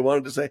worst way,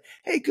 wanted to say,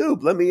 hey,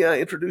 Goob, let me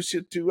introduce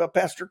you to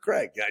Pastor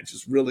Craig. I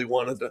just really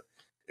wanted to.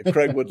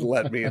 Craig wouldn't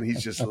let me, and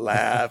he's just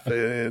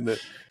laughing.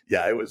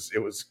 Yeah, it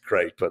was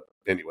great. But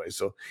anyway,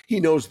 so he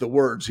knows the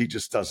words, he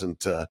just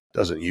doesn't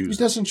use.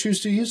 He doesn't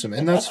choose to use them,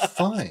 and that's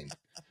fine.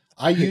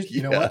 I use,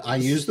 what? I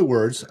use the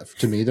words.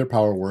 To me, they're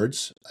power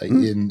words.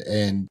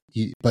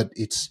 But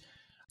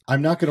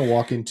I'm not going to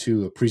walk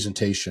into a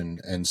presentation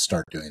and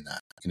start doing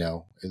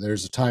that.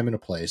 There's a time and a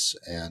place,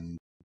 and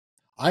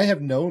I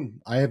have known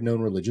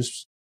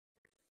religious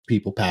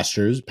people,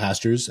 pastors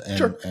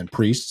and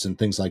priests and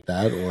things like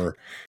that, or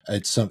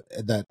it's some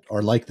that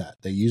are like that.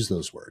 They use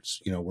those words,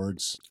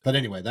 words. But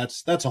anyway,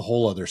 that's a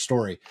whole other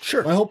story.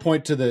 Sure. My whole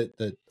point to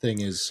the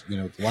thing is,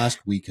 the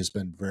last week has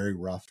been very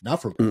rough.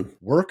 Not for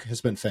work has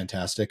been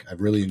fantastic.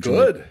 I've really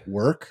enjoyed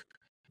work.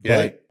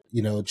 Yeah.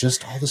 But,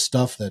 just all the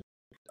stuff that,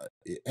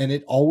 and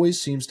it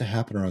always seems to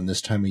happen around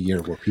this time of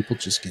year where people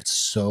just get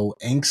so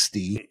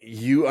angsty.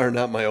 You are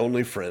not my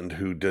only friend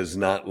who does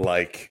not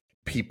like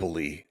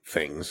people-y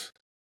things.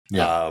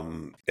 Yeah.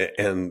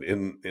 And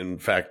in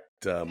fact,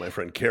 my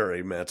friend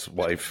Carrie, Matt's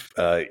wife,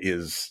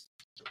 is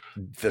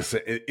this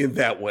in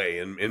that way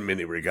in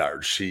many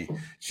regards. She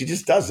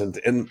just doesn't,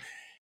 and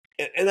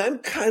I'm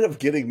kind of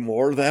getting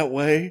more that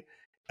way.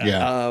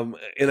 Yeah.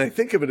 And I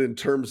think of it in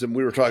terms, and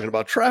we were talking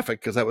about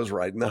traffic because I was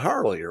riding the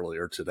Harley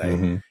earlier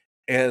today,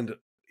 and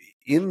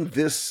in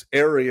this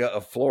area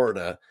of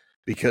Florida,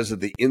 because of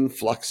the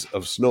influx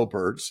of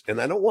snowbirds,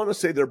 and I don't want to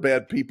say they're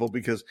bad people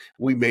because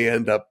we may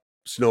end up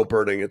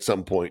snowbirding at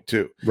some point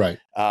too. Right.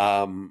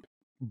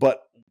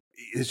 But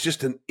it's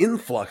just an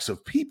influx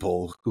of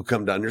people who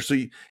come down here. So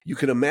you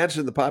can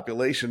imagine the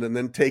population and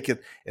then take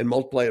it and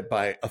multiply it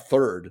by a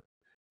third.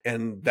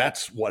 And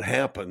that's what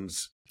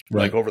happens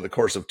like over the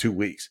course of 2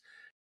 weeks.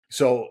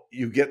 So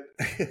you get,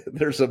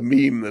 there's a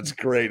meme that's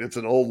great. It's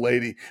an old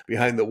lady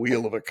behind the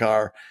wheel of a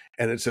car,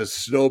 and it says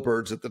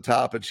snowbirds at the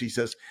top. And she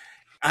says,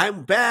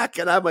 I'm back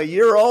and I'm a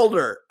year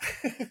older.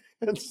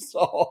 And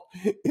so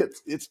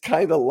it's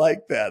kind of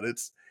like that.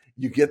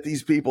 You get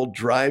these people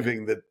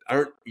driving that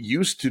aren't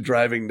used to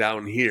driving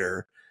down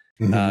here.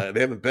 They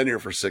haven't been here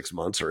for 6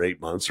 months or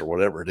 8 months or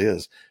whatever it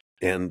is.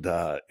 And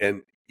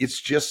it's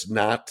just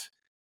not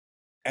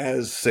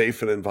as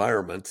safe an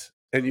environment.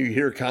 And you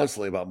hear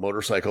constantly about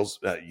motorcycles,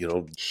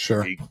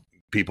 sure,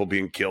 people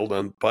being killed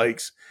on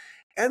bikes.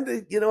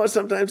 And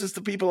sometimes it's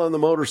the people on the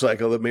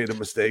motorcycle that made a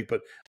mistake,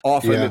 but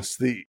often it's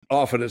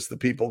the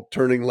people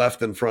turning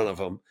left in front of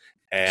them,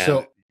 and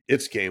so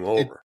it's game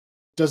over. It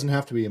doesn't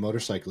have to be a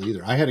motorcycle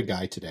either. I had a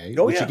guy today,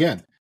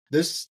 again,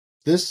 this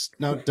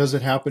now, does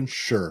it happen?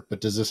 Sure, but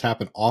does this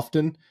happen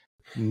often?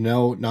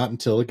 No, not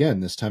until, again,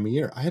 this time of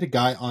year. I had a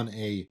guy on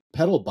a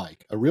pedal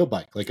bike, a real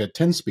bike, like a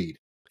 10-speed.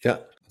 Yeah.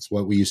 That's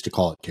what we used to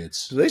call it,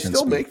 kids. Do they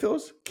still make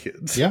those?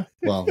 Kids? Yeah.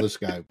 Well, this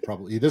guy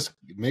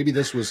maybe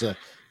this was a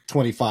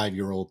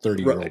 25-year-old,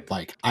 30-year-old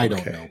bike. I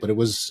don't know. But it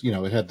was,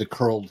 it had the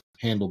curled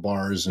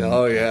handlebars. And,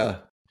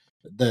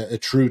 a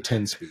true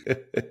 10-speed.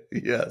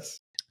 Yes.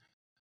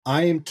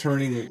 I am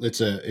turning,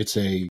 it's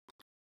a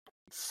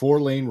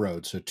 4-lane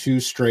road, so 2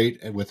 straight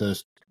with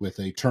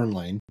a turn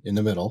lane in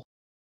the middle,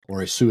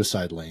 or a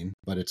suicide lane,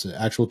 but it's an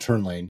actual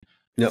turn lane.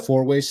 Yep.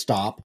 4-way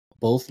stop,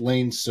 both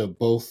lanes, so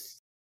both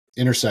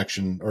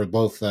intersection or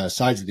both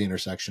sides of the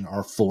intersection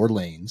are 4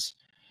 lanes,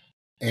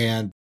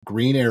 and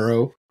green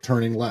arrow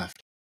turning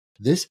left.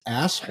 This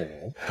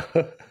asshole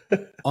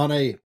on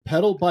a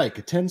pedal bike,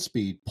 a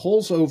 10-speed,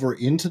 pulls over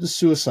into the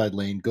suicide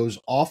lane, goes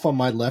off on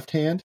my left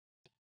hand,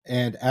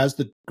 and as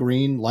the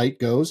green light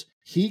goes,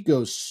 he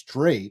goes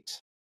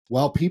straight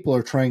while people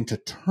are trying to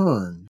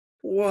turn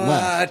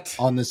left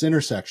on this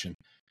intersection.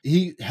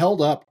 He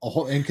held up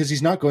and because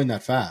he's not going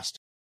that fast,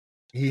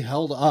 he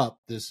held up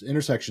this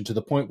intersection to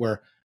the point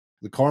where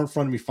the car in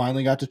front of me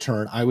finally got to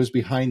turn. I was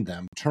behind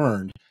them,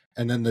 turned,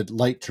 and then the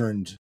light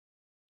turned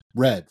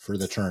red for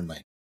the turn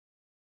lane.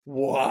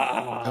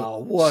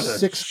 Wow. What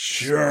a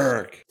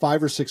jerk.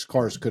 5 or 6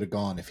 cars could have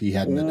gone if he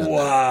hadn't done that.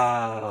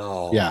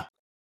 Wow. Yeah.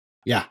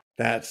 Yeah.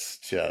 That's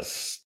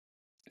just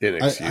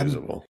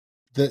inexcusable.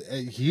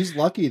 He's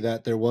lucky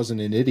that there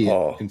wasn't an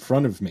idiot in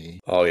front of me.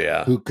 Oh,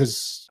 yeah.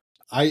 Because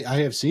I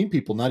have seen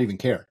people not even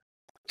care.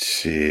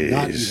 Jeez.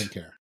 Not even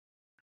care.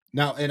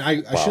 Now, and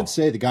I should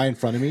say the guy in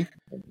front of me,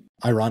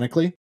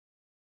 ironically,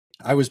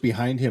 I was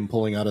behind him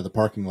pulling out of the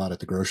parking lot at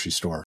the grocery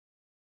store.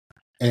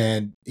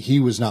 And he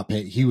was not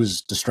paying. He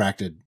was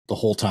distracted the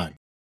whole time.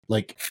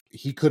 Like,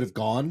 he could have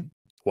gone.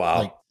 Wow.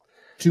 Like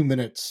 2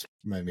 minutes,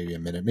 maybe a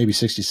minute, maybe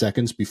 60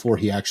 seconds before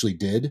he actually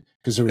did,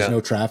 because there was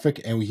no traffic.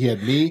 And he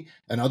had me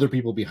and other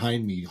people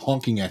behind me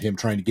honking at him,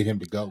 trying to get him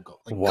to go.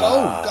 Like,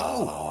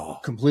 go.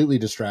 Completely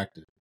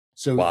distracted.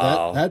 So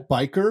that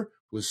biker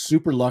was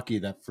super lucky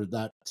that for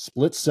that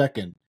split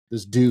second,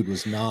 this dude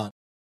was not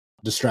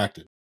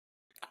distracted.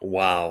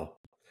 Wow.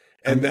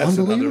 And that's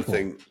another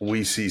thing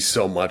we see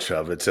so much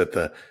of. It's at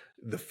the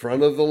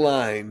front of the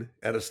line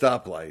at a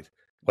stoplight,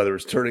 whether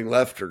it's turning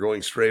left or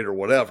going straight or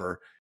whatever,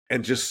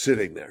 and just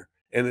sitting there.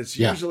 And it's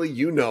usually,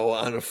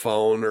 on a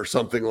phone or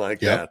something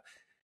like that.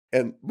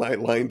 And my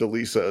line to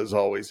Lisa is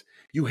always,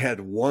 you had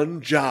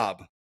one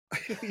job.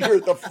 You're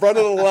at the front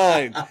of the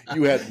line.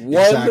 You had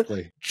one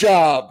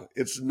job.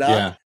 It's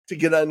not to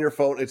get on your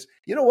phone. It's,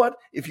 you know what?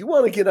 If you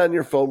want to get on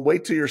your phone,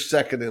 wait till you're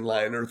second in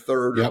line or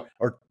third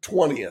or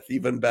 20th,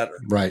 even better.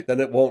 Right.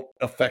 Then it won't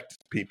affect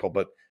people.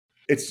 But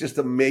it's just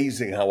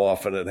amazing how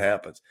often it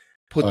happens.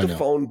 Put the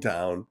phone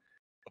down,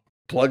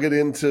 plug it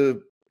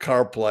into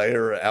CarPlay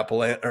or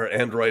Apple or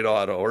Android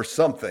Auto or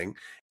something,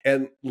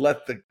 and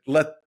let the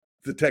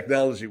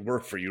technology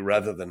work for you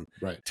rather than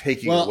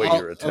taking away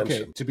your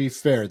attention. Okay, to be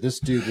fair, this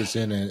dude was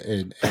in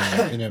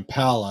an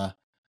Impala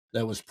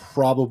that was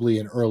probably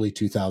an early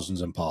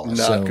 2000s Impala.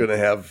 Not going to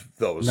have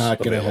those. Not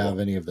going to have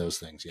any of those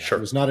things. Yeah. Sure.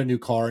 It was not a new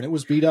car, and it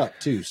was beat up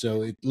too.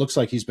 So it looks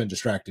like he's been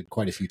distracted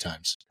quite a few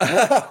times.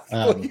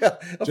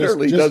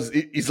 Apparently he does.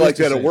 He's like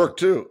that at work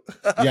too.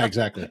 Yeah,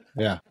 exactly.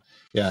 Yeah.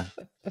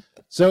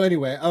 So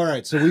anyway, all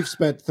right. So we've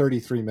spent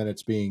 33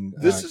 minutes being.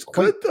 This is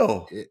good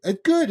though.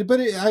 Good,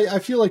 but I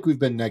feel like we've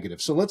been negative.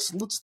 So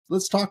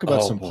let's talk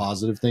about some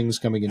positive things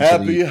coming into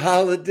Happy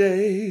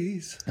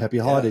holidays. Happy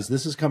holidays.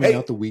 This is coming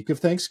out the week of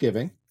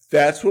Thanksgiving.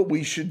 That's what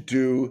we should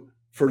do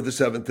for the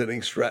 7th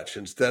inning stretch.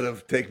 Instead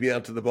of take me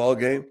out to the ball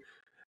game,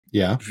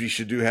 we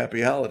should do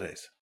happy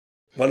holidays.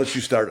 Why don't you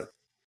start it?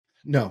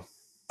 No.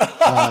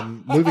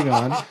 Moving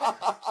on.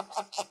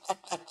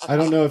 I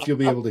don't know if you'll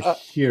be able to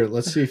hear.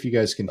 Let's see if you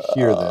guys can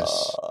hear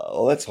this.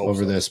 Let's hope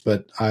over this.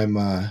 But I'm.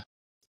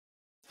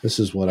 This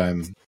is what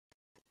I'm.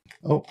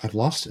 Oh, I've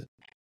lost it.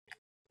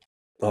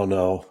 Oh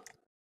no,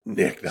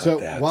 Nick!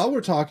 Not that. While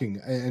we're talking,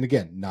 and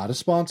again, not a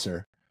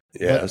sponsor.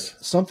 Yes.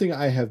 But something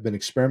I have been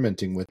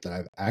experimenting with that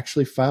I've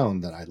actually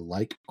found that I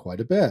like quite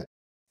a bit.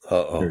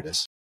 Here it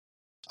is.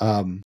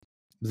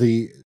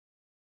 The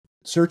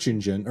search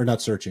engine, or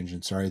not search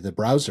engine, sorry, the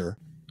browser,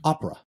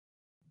 Opera.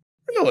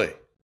 Really?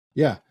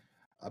 Yeah.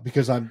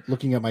 Because I'm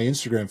looking at my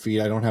Instagram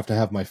feed, I don't have to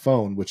have my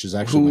phone, which is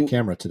actually my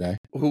camera today.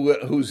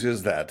 Whose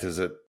is that? Is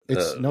it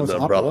it's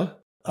Umbrella?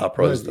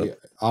 Opera is the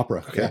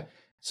Opera. Okay. Yeah.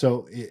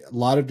 So a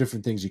lot of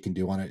different things you can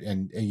do on it,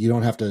 and you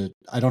don't have to.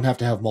 I don't have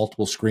to have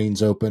multiple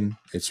screens open.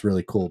 It's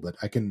really cool. But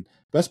I can.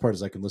 Best part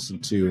is I can listen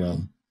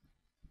to.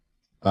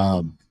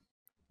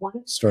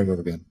 Starting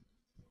over again.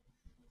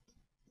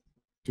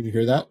 Can you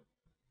hear that?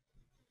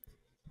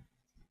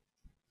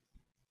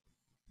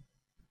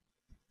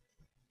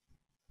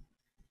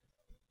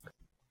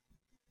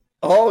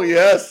 Oh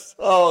yes.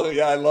 Oh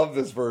yeah. I love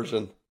this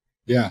version.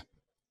 Yeah.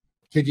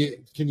 Can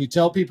you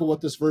tell people what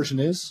this version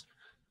is?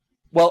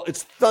 Well,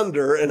 it's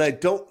Thunder, and I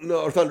don't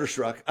know, or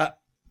Thunderstruck.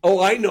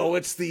 I know.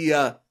 It's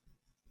the.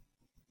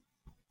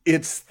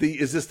 Is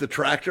this the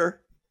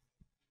tractor?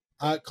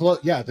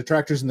 Yeah, the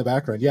tractor's in the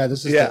background. Yeah,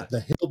 this is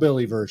the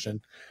hillbilly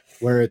version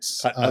where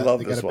it's I love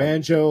they this got a one.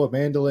 banjo, a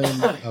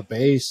mandolin, a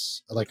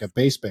bass, like a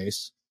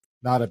bass,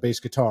 not a bass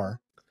guitar.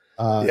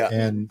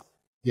 And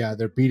yeah,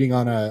 they're beating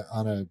on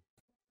a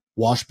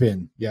wash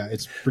pin. Yeah,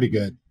 it's pretty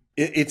good.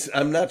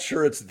 I'm not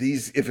sure if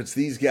it's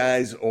these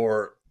guys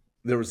or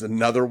there was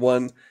another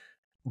one,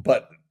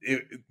 but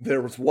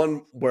there was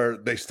one where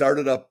they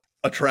started up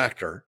a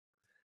tractor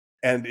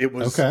and it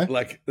was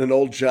like an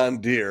old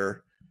John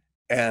Deere.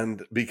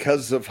 And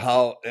because of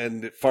how,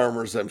 and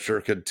farmers I'm sure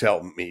could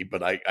tell me,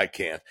 but I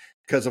can't,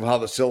 because of how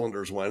the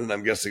cylinders went, and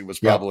I'm guessing it was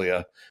probably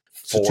a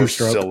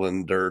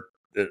 4-cylinder,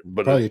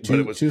 but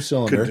it was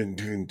 2-cylinder.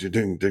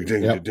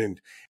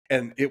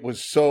 And it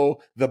was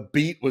so, the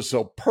beat was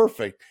so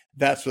perfect.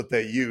 That's what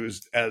they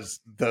used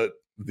as the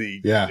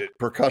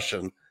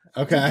percussion.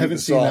 Okay, I haven't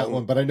seen that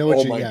one, but I know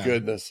what you. Oh my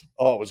goodness!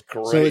 Oh, it was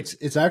great. So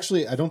it's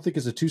actually, I don't think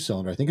it's a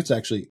 2-cylinder. I think it's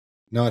actually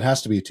it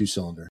has to be a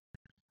 2-cylinder.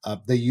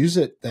 They use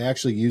it. They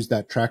actually use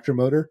that tractor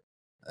motor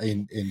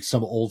in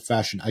some old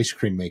fashioned ice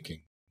cream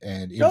making.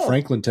 And in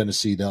Franklin,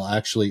 Tennessee, they'll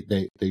actually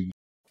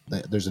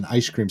there's an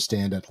ice cream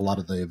stand at a lot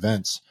of the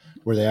events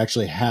where they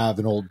actually have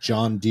an old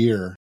John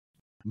Deere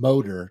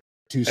motor,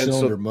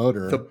 2-cylinder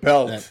motor. The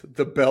belt is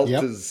the belt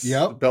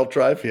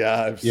drive.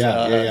 Yeah,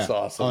 it's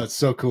awesome. Oh, it's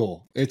so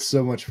cool. It's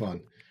so much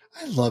fun.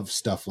 I love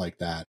stuff like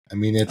that. I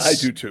mean, I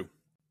do too.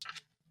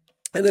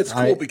 And it's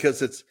cool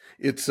because it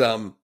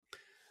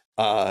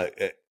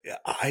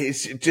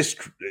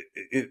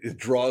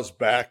draws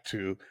back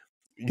to,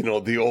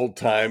 the old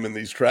time and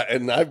these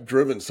and I've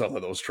driven some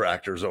of those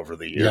tractors over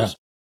the years,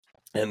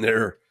 and they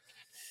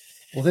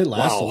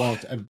last a long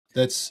time.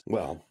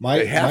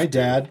 My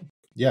dad.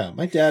 Yeah,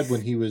 my dad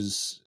when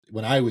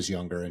I was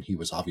younger, and he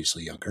was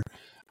obviously younger,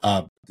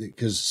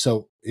 because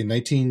in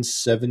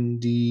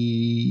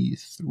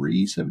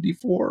 1973,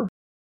 74,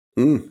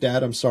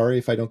 Dad, I'm sorry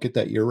if I don't get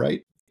that year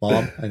right.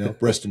 Mom, I know,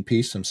 rest in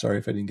peace. I'm sorry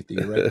if I didn't get the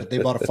year right, but they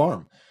bought a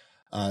farm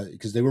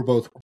because they were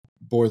both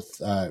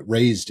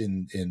raised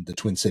in the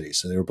Twin Cities,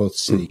 so they were both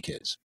city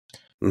kids.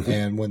 Mm-hmm.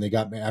 And when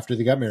after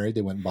they got married,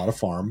 they went and bought a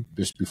farm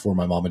just before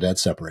my mom and dad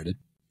separated.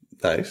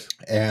 Nice.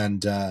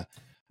 And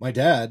my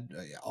dad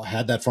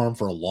had that farm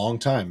for a long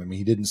time. I mean,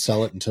 he didn't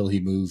sell it until he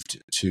moved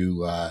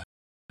to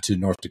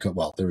North Dakota.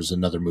 Well, there was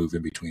another move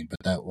in between, but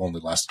that only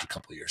lasted a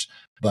couple of years.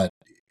 But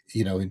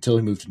until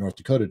he moved to North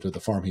Dakota to the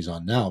farm he's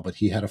on now. But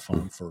he had a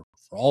farm for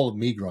all of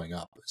me growing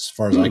up. As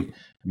far as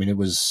it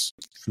was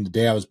from the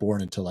day I was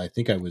born until I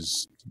think I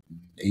was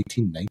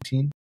 18,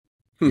 19,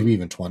 maybe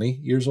even 20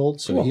 years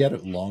old. So he had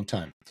it a long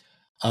time.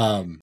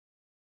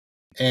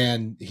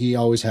 And he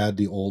always had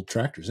the old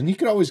tractors, and he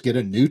could always get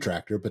a new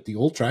tractor, but the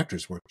old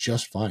tractors worked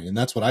just fine. And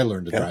that's what I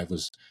learned to drive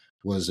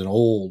was an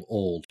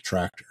old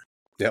tractor.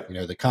 Yep.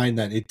 The kind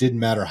that it didn't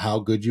matter how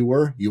good you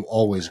were, you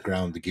always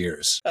ground the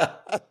gears.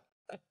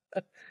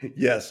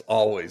 Yes,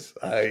 always.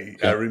 I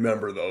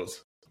remember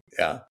those.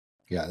 Yeah.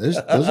 Yeah. Those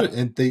are,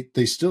 and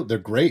they're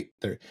great.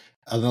 And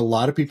a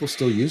lot of people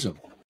still use them.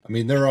 I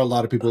mean, there are a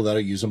lot of people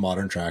that'll use a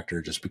modern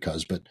tractor just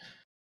because, but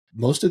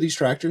most of these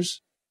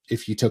tractors,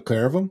 if you took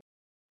care of them,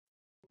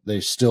 they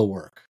still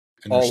work.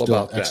 And they're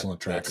still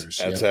excellent tractors.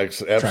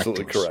 That's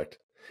absolutely correct.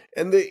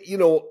 And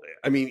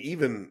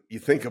even you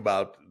think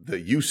about the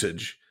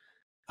usage,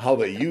 how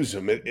they use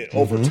them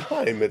over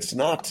time, it's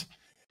not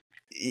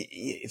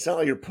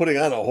like you're putting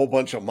on a whole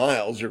bunch of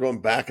miles. You're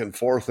going back and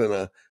forth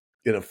in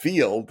a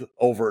field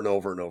over and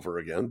over and over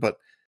again.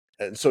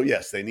 And so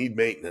yes, they need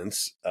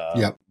maintenance.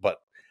 But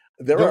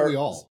we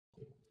all?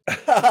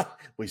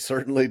 We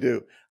certainly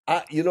do.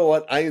 You know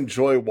what? I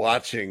enjoy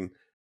watching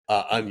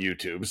on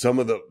YouTube some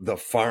of the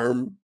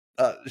farm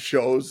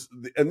shows,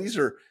 and these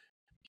are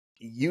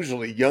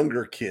usually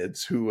younger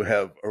kids who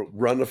have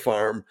run a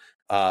farm.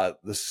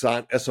 The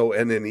SONNE,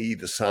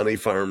 the Sonny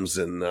Farms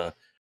in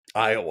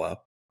Iowa.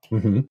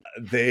 Mm-hmm.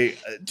 They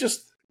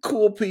just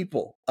cool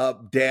people.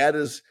 Dad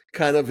is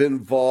kind of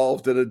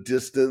involved at a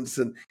distance,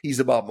 and he's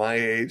about my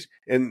age,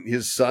 and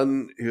his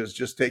son has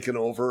just taken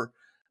over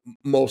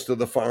most of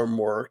the farm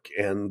work,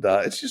 and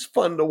it's just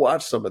fun to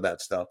watch some of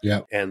that stuff.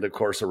 Yeah. And of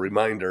course, a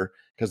reminder,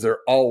 because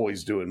they're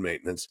always doing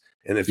maintenance,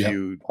 and if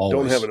you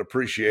don't have an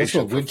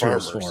appreciation for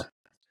farmers,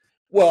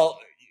 well,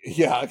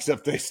 yeah,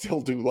 except they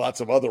still do lots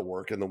of other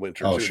work in the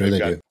winter too. Sure, They've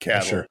got do.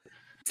 Cattle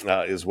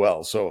as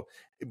well. So,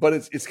 but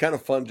it's kind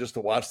of fun just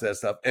to watch that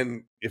stuff.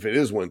 And if it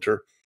is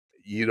winter,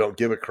 you don't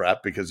give a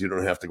crap because you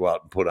don't have to go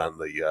out and put on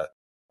the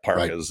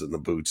parkas and the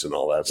boots and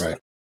all that stuff.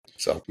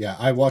 So yeah,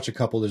 I watch a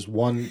couple. There's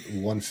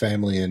one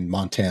family in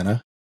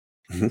Montana,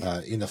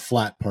 in the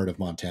flat part of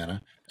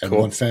Montana, and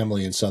one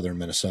family in southern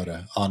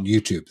Minnesota on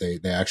YouTube. They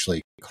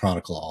actually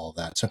chronicle all of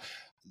that. So,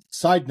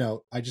 side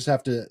note, I just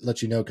have to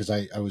let you know because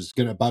I was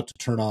about to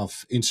turn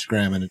off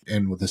Instagram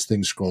and with this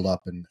thing scrolled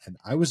up and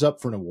I was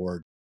up for an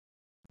award.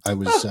 I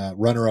was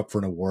runner up for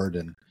an award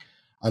and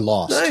I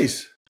lost.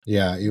 Nice.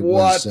 Yeah, it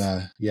was.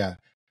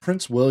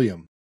 Prince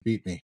William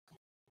beat me.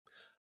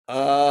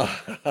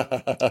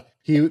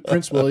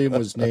 Prince William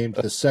was named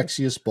the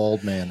sexiest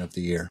bald man of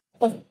the year.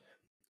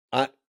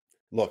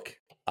 Look,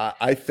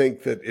 I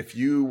think that if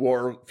you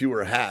wore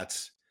fewer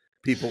hats,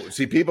 people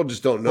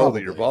just don't know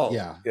that you're bald.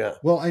 Yeah. Yeah.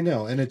 Well, I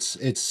know. And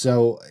it's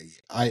so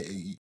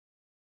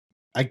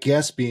I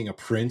guess being a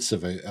prince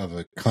of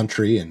a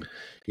country and,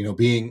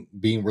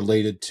 being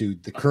related to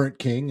the current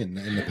king and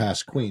the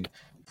past queen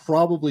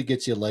probably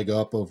gets you a leg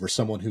up over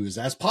someone who is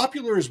as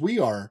popular as we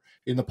are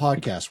in the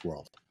podcast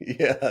world.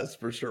 Yes,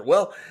 for sure.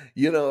 Well,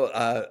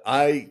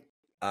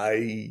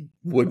 I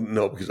wouldn't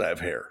know because I have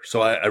hair,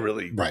 so I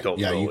really don't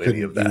know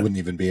any of that. You wouldn't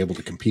even be able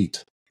to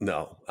compete.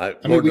 No, I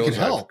mean, we could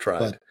help.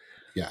 But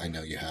yeah, I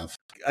know you have.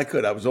 I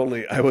could. I was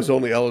only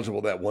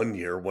eligible that one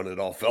year when it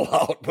all fell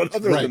out. But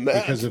other than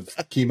that, because of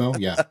chemo,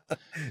 yeah,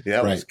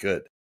 it was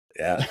good.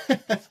 Yeah,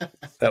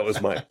 that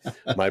was my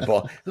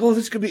ball. Oh,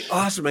 this could be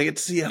awesome. I get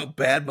to see how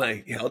bad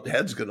my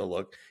head's going to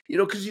look.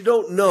 Because you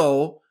don't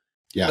know.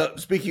 Yeah.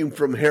 Speaking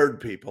from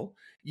haired people,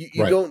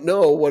 you don't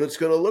know what it's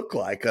going to look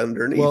like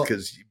underneath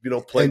because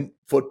played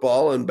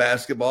football and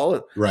basketball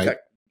and got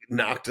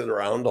knocked it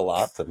around a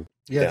lot. And,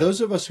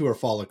 those of us who are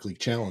follically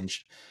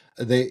challenged,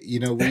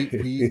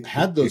 we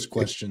had those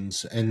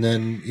questions, and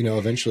then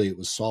eventually it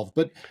was solved.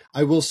 But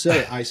I will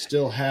say, I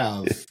still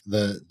have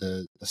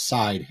the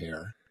side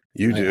hair.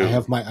 You do. I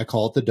have I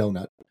call it the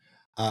donut,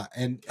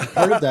 and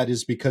part of that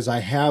is because I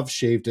have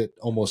shaved it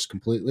almost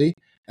completely.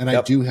 And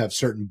I do have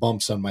certain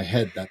bumps on my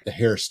head that the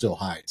hair still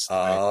hides.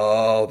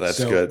 Oh,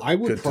 that's good. I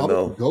would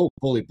probably go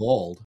fully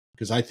bald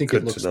because I think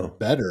it looks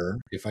better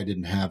if I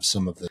didn't have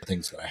some of the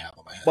things that I have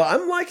on my head. Well,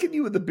 I'm liking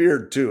you with the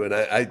beard too, and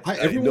I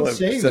know I've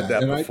said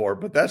that before,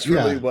 but that's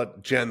really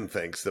what Jen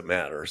thinks that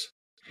matters.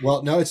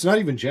 Well, no, it's not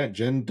even Jen.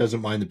 Jen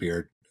doesn't mind the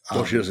beard.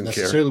 She doesn't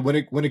necessarily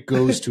care when it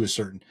goes to a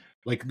certain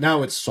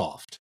now it's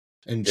soft,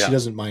 and she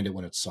doesn't mind it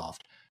when it's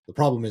soft. The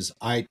problem is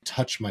I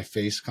touch my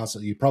face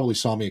constantly. You probably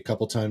saw me a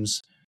couple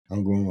times.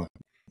 I'm going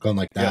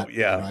like that.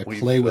 Yeah. I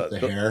play with the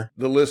hair.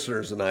 The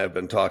listeners and I have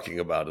been talking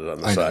about it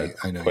on the side.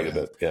 I know quite a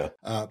bit. Yeah.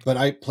 But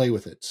I play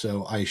with it.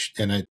 So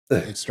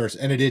it starts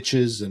and it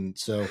itches. And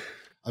so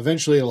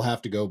eventually it'll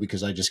have to go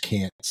because I just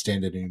can't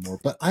stand it anymore.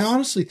 But I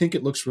honestly think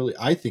it looks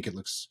I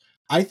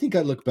think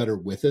I look better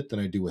with it than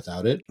I do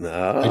without it.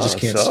 I just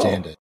can't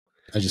stand it.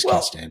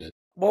 Can't stand it.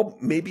 Well,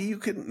 maybe you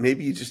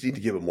just need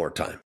to give it more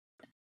time.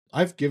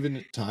 I've given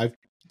it time.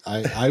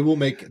 I will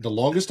make the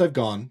longest I've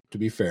gone, to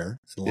be fair,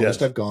 the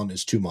longest I've gone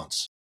is 2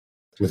 months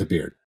with a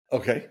beard.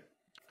 Okay.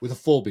 With a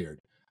full beard.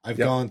 I've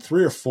gone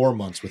 3 or 4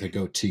 months with a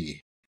goatee.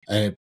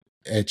 And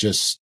it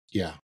just,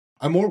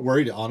 I'm more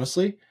worried,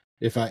 honestly,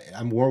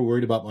 I'm more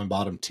worried about my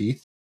bottom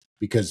teeth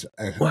because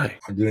I'm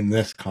doing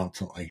this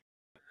constantly.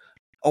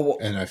 Oh, well,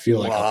 and I feel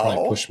like I'll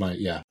probably push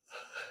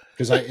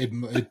because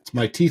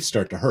my teeth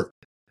start to hurt.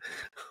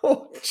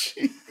 Oh,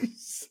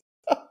 jeez.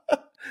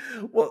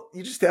 Well,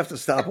 you just have to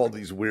stop all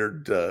these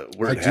weird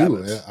habits.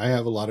 Do. I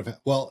have a lot of.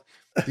 Well,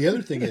 the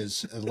other thing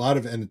is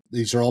and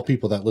these are all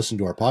people that listen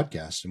to our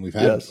podcast, and we've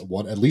had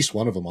at least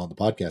one of them on the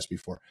podcast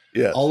before.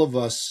 Yeah. All of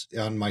us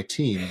on my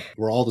team,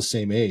 we're all the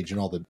same age, and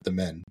all the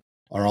men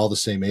are all the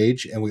same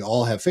age, and we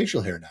all have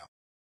facial hair now.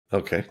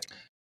 Okay.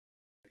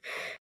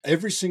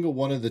 Every single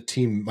one of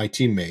my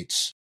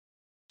teammates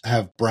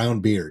have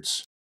brown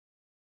beards,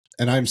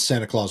 and I'm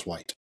Santa Claus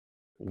white.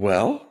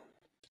 Well.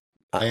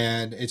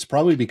 And it's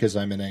probably because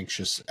I'm an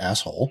anxious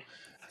asshole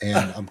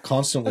and I'm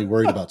constantly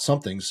worried about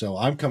something. So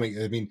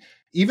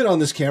even on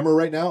this camera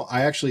right now,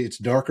 it's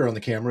darker on the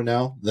camera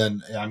now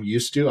than I'm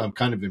used to. I'm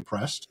kind of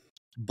impressed,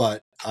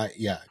 but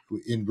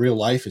in real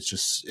life,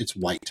 it's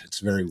white. It's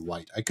very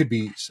white.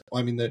 That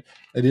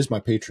is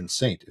my patron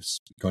saint. It's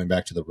going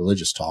back to the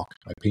religious talk.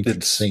 My patron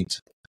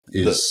saint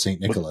is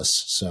Saint Nicholas.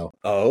 So,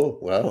 oh,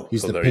 wow.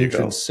 He's the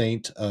patron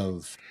saint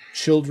of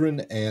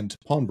children and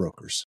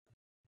pawnbrokers.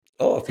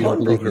 Oh, if you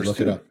don't believe me, look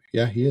it up.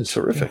 Yeah, he is.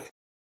 Terrific.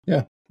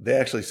 Yeah. They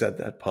actually said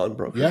that,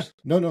 pawnbrokers. Yeah.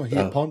 No, he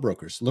had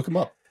pawnbrokers. Look him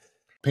up.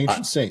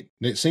 Patron saint.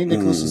 Saint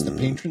Nicholas is the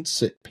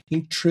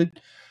patron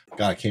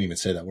God, I can't even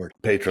say that word.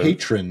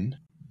 Patron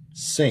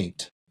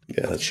saint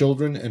of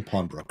children and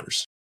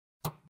pawnbrokers.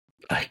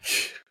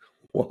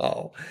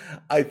 Wow.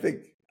 I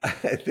think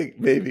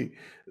maybe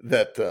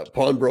that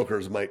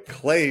pawnbrokers might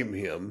claim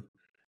him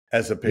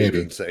as a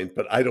patron saint,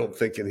 but I don't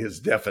think in his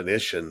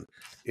definition,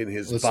 in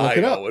his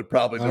bio, it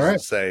probably doesn't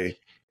say,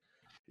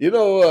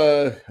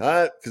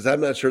 because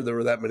I'm not sure there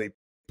were that many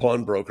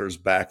pawnbrokers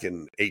back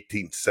in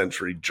 18th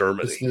century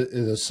Germany. It's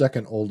the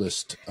second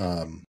oldest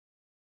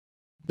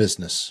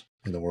business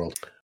in the world.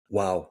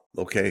 Wow.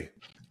 Okay.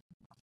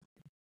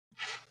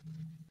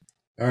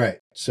 All right.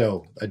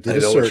 So I did I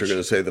know what you're going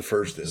to say the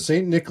first is.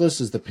 Saint Nicholas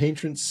is the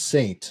patron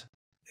saint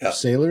of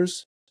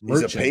sailors,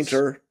 merchants.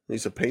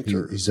 He's a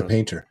painter. He's a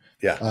painter.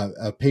 Yeah.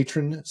 A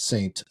patron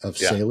saint of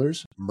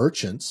sailors,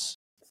 merchants.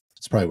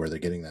 That's probably where they're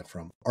getting that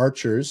from.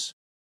 Archers,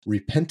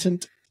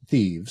 repentant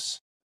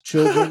thieves,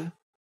 children,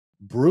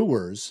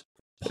 brewers,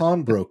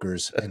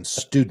 pawnbrokers, and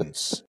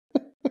students.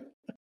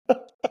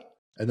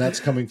 And that's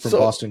coming from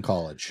Boston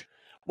College.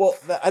 Well,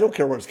 I don't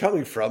care where it's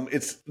coming from.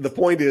 The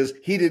point is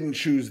he didn't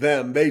choose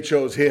them. They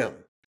chose him.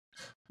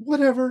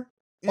 Whatever.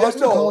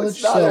 Boston College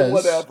it's not says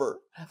whatever.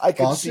 I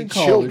could Boston see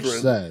College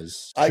children.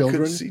 says I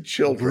children, could see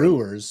children.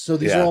 Brewers. So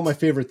these are all my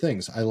favorite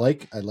things. I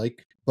like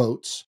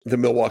boats. The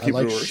Milwaukee Brewers.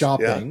 I like Brewers.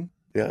 shopping.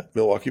 Yeah,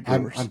 Milwaukee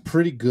Brewers. I'm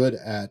pretty good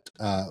at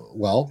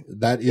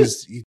that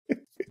is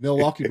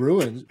Milwaukee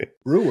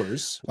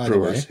Brewers, by the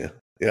way. Yeah.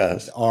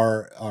 Yes.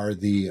 Are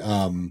the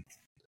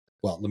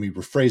well, let me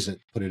rephrase it,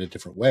 put it a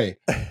different way.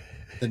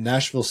 The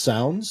Nashville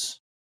Sounds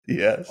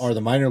are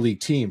the minor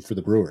league team for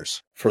the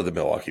Brewers. For the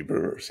Milwaukee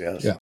Brewers,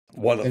 yes. Yeah.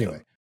 One of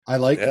them. I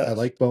like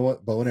bow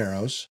and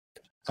arrows.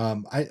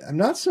 I'm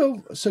not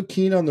so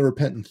keen on the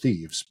repentant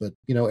thieves, but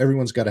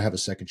everyone's got to have a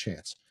second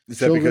chance. Is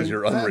that because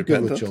you're unrepentant?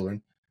 Good with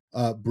children.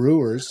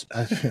 Brewers,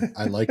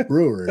 I like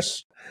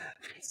brewers.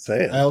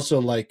 I also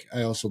like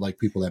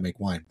people that make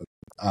wine, but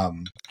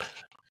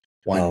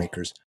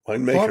winemakers,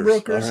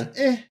 pawnbrokers,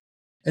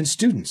 and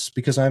students,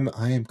 because I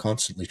am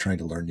constantly trying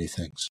to learn new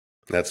things.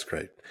 That's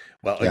great.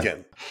 Well,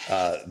 again,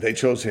 they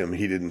chose him.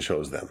 He didn't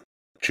choose them.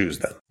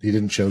 He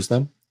didn't choose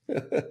them.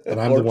 But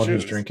I'm the one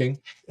who's drinking.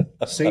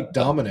 Saint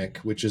Dominic,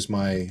 which is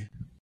my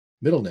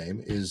middle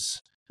name,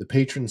 is the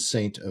patron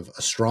saint of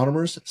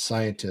astronomers,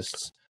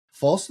 scientists,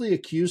 falsely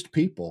accused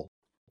people,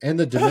 and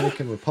the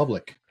Dominican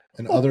Republic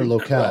and other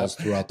locales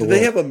throughout the world. Do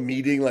they have a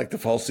meeting like the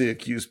falsely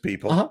accused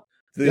people? Uh-huh.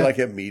 Do they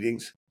have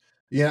meetings?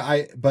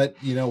 Yeah, but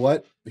you know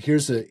what?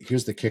 Here's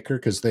the kicker,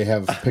 because they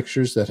have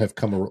pictures that have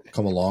come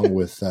along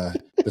with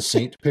the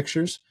saint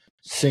pictures.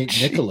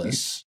 Saint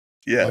Nicholas,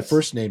 my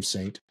first name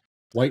Saint,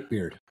 white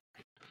beard.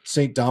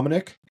 Saint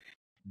Dominic,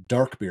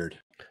 dark beard.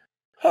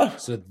 Huh.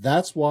 So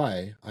that's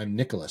why I'm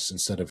Nicholas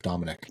instead of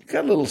Dominic. You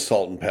got a little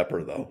salt and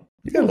pepper, though.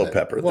 You got a little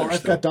pepper there. Well,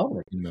 I've got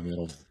Dominic in my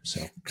middle.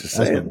 So just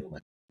saying.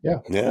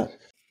 Yeah.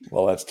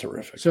 Well, that's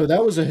terrific. So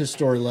that was a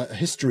history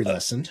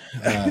lesson.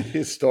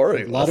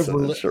 Historic a lot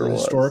lesson, of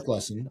historic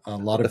lesson. A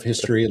lot of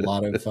history. A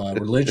lot of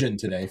religion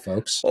today,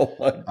 folks. Oh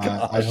my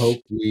gosh. I hope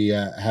we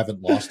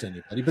haven't lost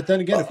anybody. But then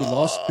again, if we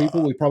lost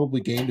people, we probably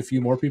gained a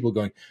few more people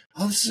going,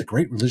 "Oh, this is a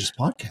great religious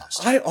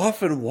podcast." I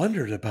often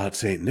wondered about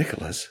St.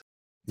 Nicholas.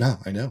 No,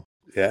 I know.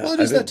 Yeah. Well,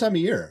 it is that time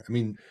of year. I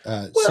mean,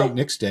 St.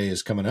 Nick's Day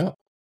is coming up.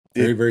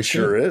 Very, very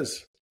soon.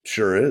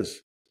 Sure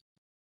is.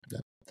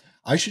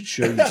 I should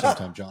show you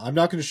sometime, John. I'm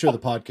not going to show the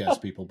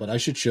podcast people, but I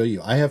should show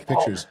you. I have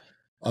pictures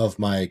of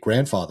my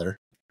grandfather,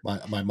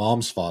 my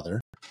mom's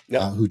father,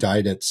 who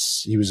died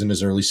he was in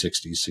his early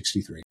 60s,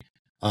 63.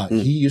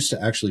 He used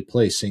to actually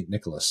play St.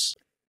 Nicholas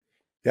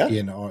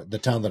in the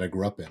town that I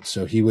grew up in.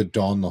 So he would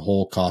don the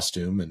whole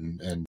costume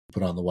and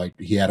put on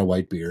he had a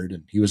white beard,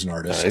 and he was an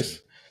artist.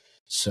 Nice.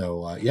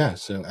 So,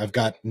 so I've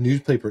got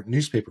newspaper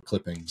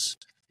clippings.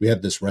 We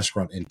had this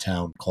restaurant in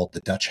town called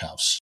the Dutch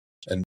House,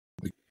 and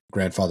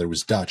grandfather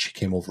was Dutch. He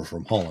came over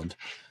from Holland.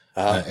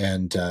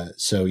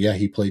 So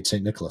he played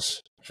St.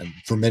 Nicholas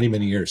for many,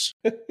 many years.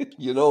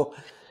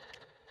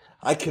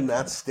 I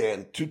cannot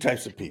stand two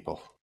types of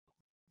people.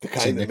 The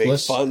kind that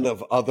Nicholas? make fun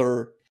of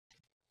other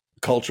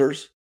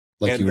cultures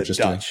like and you were the just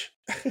Dutch.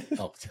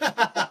 Oh.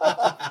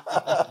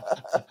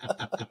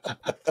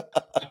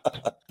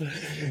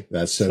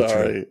 That's so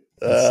true.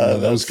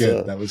 That was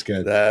good. That was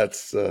good.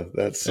 That's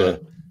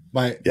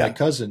my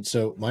cousin.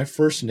 So my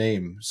first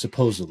name,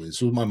 supposedly, this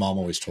is what my mom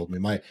always told me.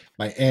 My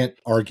aunt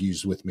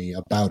argues with me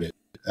about it,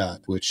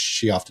 which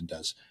she often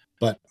does.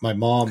 But my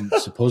mom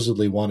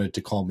supposedly wanted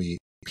to call me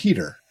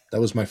Peter.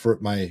 That was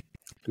it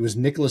was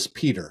Nicholas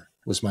Peter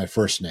was my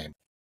first name.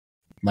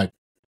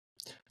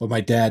 But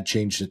my dad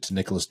changed it to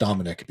Nicholas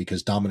Dominic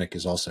because Dominic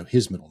is also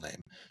his middle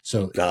name.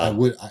 So I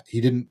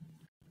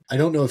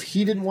don't know if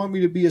he didn't want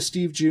me to be a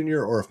Steve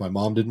Jr. or if my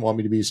mom didn't want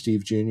me to be a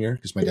Steve Jr.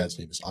 because my dad's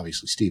name is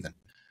obviously Stephen.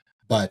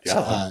 But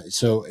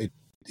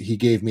he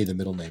gave me the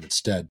middle name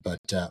instead. But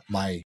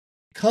my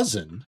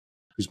cousin,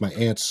 who's my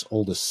aunt's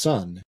oldest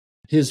son,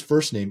 his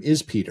first name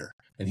is Peter,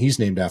 and he's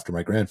named after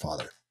my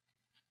grandfather.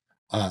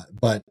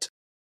 But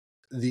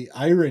the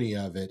irony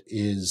of it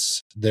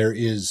is there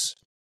is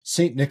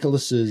St.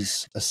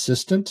 Nicholas's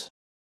assistant.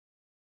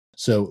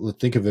 So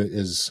think of it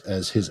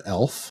as his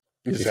elf.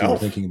 If you were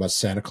thinking about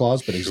Santa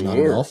Claus, but he's not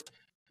an elf.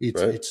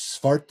 It's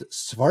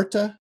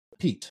Svarta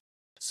Pete.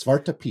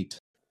 Svarta Pete.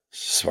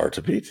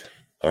 Svarta Pete.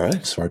 All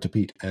right. Svarta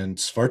Pete. And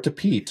Svarta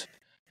Pete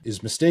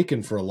is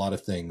mistaken for a lot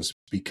of things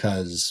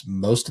because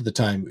most of the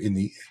time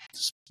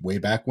way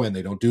back when,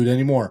 they don't do it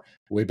anymore.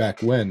 Way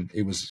back when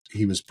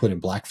he was put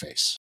in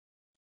blackface.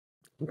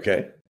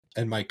 Okay.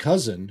 And my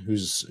cousin,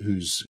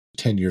 who's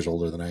 10 years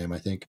older than I am, I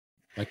think,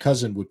 my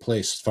cousin would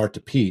play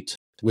Svarta Pete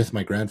with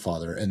my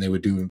grandfather, and they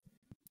would do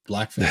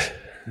blackface.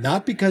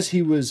 Not because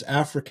he was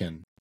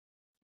African,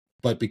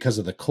 but because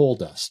of the coal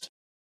dust.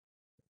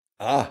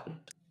 Ah,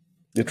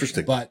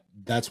 interesting. But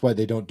that's why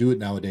they don't do it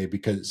nowadays,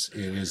 because it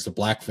is the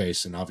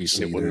blackface, and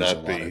obviously it would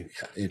not be.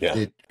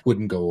 It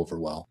wouldn't go over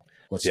well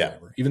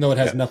whatsoever, even though it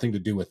has nothing to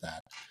do with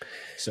that.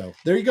 So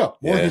there you go.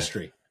 More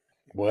history.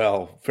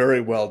 Well, very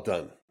well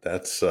done.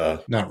 That's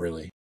not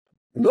really.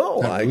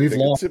 No, we've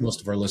lost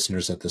most of our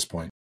listeners at this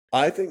point.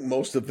 I think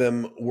most of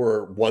them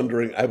were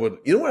wondering.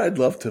 You know what I'd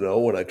love to know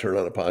when I turn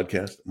on a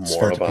podcast?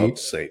 More about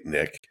St.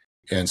 Nick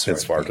and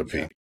Svarta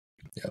Pete.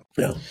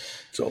 Yeah.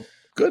 So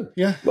good.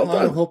 Yeah. Well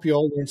I done. hope you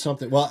all learned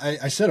something. Well,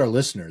 I said our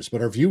listeners,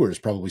 but our viewers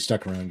probably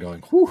stuck around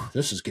going, whew,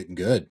 this is getting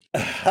good.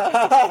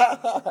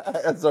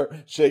 As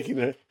they're shaking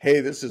their,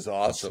 hey, this is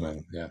awesome.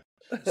 So, yeah.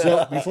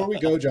 So before we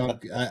go, John,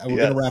 we're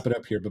going to wrap it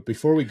up here. But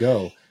before we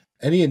go,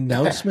 any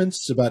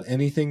announcements about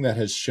anything that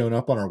has shown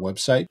up on our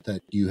website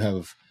that you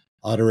have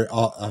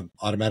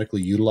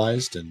automatically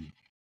utilized and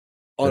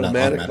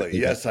automatically?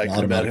 Yes, I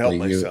could not help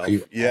myself.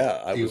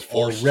 I was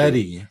forced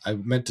already. I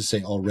meant to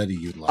say already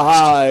utilized.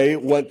 I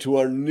went to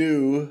our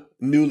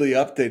newly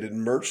updated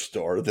merch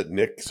store that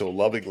Nick so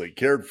lovingly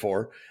cared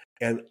for,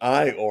 and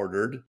I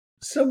ordered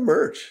some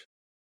merch,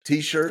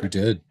 T-shirt, you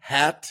did,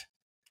 hat,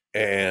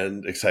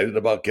 and excited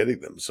about getting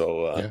them.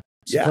 So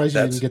surprised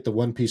you didn't get the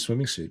one-piece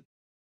swimming suit.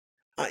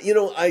 I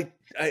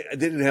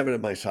didn't have it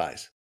in my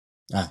size.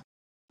 Yeah,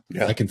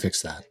 I can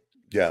fix that.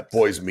 Yeah,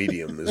 boys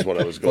medium is what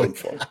I was going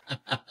for.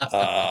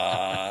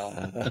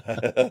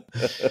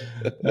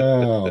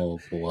 Oh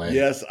boy!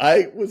 Yes,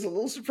 I was a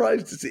little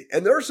surprised to see,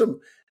 and there's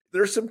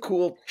some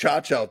cool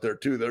chotch out there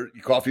too. There are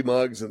coffee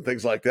mugs and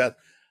things like that.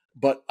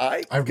 But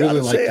I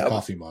really like the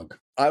coffee mug.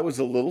 I was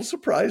a little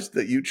surprised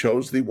that you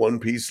chose the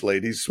one-piece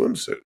ladies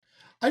swimsuit.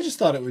 I just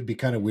thought it would be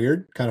kind of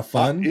weird, kind of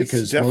fun. It's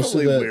because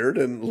definitely weird.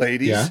 And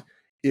ladies,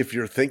 if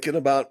you're thinking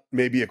about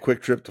maybe a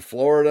quick trip to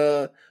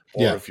Florida,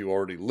 or if you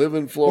already live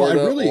in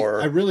Florida,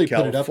 I really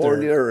California, put it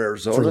up there or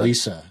Arizona for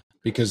Lisa,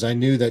 because I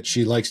knew that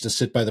she likes to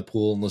sit by the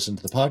pool and listen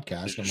to the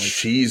podcast. I'm like,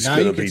 she's now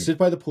you can sit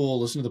by the pool,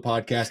 listen to the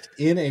podcast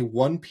in a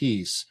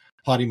one-piece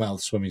potty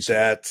mouth swimming suit.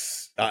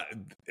 That's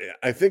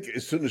I think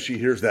as soon as she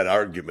hears that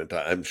argument,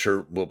 I'm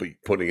sure we'll be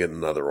putting in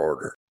another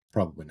order.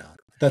 Probably not.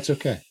 That's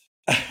okay.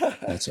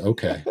 That's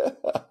okay.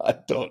 I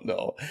don't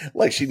know.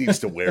 Like she needs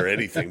to wear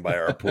anything by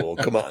our pool.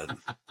 Come on.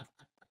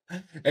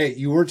 Hey,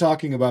 you were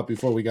talking about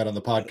before we got on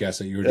the podcast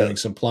that you were doing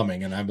some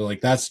plumbing, and I'm like,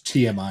 that's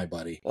TMI,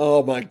 buddy.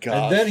 Oh my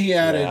God. And then he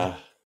added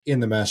in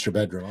the master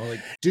bedroom. I'm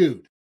like,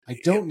 dude, I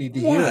don't need to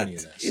hear any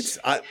of this. It's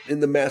in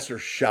the master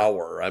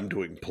shower. I'm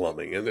doing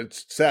plumbing, and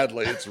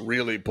sadly it's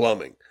really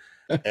plumbing,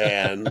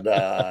 and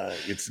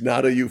it's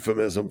not a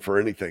euphemism for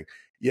anything.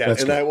 Yeah,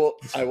 that's good.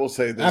 I will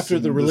say this after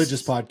the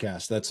religious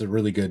podcast. That's a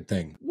really good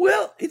thing.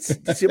 Well,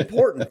 it's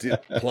important.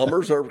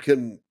 Plumbers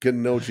can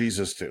know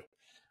Jesus too.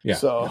 Yeah.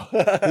 So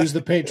who's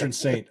the patron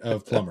saint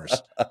of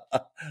plumbers?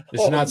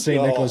 It's not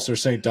Saint Nicholas or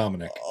Saint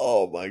Dominic.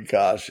 Oh my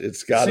gosh,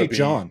 it's got to be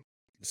John.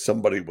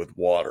 Somebody with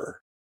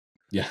water.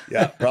 Yeah.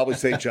 Yeah, probably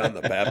St. John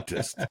the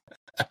Baptist.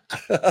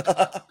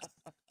 I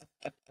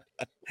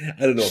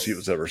don't know if he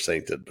was ever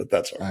sainted, but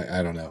that's all right.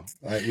 I don't know.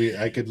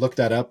 I could look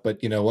that up,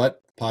 but you know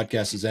what?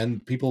 Podcast is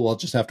end. People will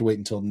just have to wait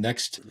until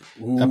next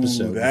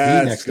episode.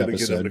 That's going to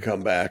get them to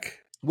come back.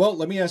 Well,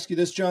 let me ask you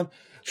this, John.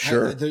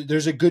 Sure.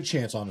 There's a good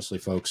chance, honestly,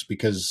 folks,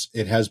 because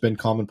it has been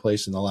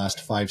commonplace in the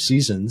last 5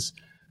 seasons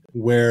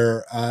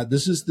where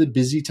this is the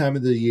busy time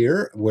of the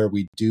year where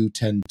we do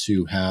tend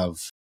to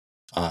have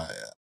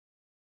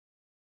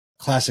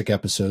classic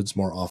episodes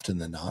more often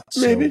than not.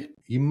 So maybe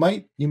you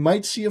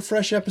might see a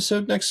fresh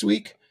episode next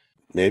week.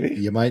 Maybe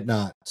you might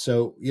not.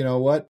 So you know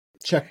what?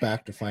 Check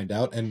back to find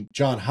out. And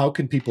John, how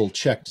can people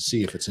check to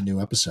see if it's a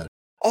new episode?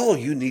 All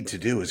you need to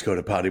do is go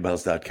to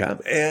pottymouse.com,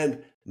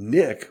 and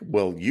Nick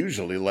will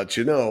usually let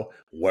you know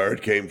where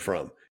it came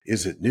from.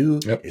 Is it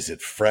new? Yep. Is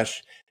it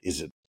fresh? Is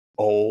it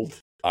old?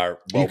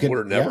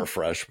 We're never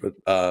fresh, but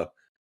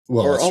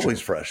we're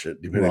always fresh,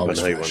 depending on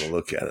how you want to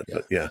look at it.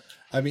 But yeah.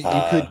 I mean,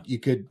 you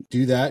could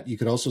do that. You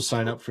could also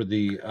sign up for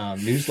the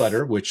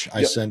newsletter, which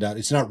I send out.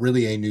 It's not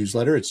really a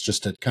newsletter. It's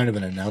just a kind of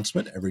an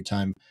announcement. Every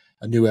time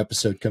a new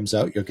episode comes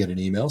out, you'll get an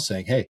email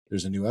saying, hey,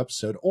 there's a new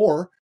episode,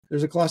 or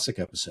there's a classic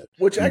episode.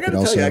 Which I got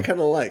to tell you, I kind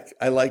of like.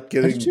 I like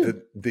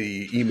getting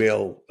the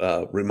email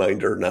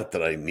reminder. Not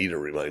that I need a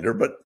reminder,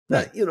 but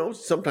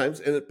sometimes,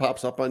 and it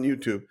pops up on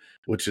YouTube,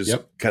 which is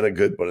kind of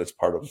good, but it's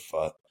part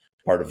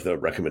of the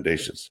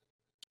recommendations.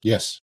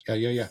 Yes.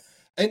 Yeah.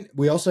 And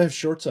we also have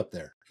shorts up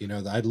there.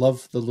 I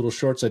love the little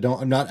shorts.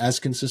 I'm not as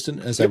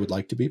consistent as I would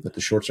like to be, but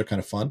the shorts are kind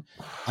of fun.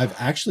 I've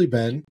actually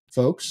been,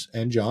 folks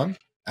and John,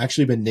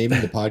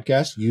 naming the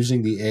podcast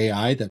using the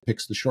AI that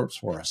picks the shorts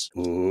for us.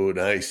 Ooh,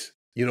 nice.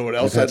 You know what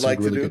else I'd like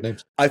to do?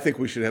 I think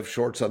we should have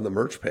shorts on the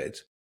merch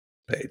page.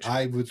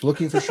 I was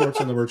looking for shorts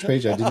on the merch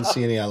page. I didn't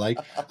see any I like.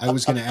 I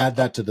was going to add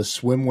that to the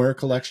swimwear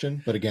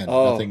collection, but again,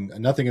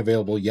 nothing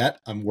available yet.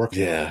 I'm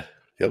working on it.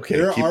 Okay,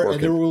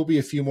 there will be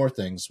a few more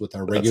things with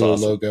our regular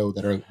logo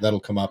that'll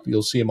come up.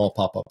 You'll see them all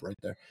pop up right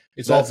there.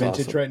 It's all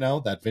vintage right now,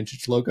 that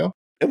vintage logo.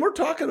 And we're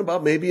talking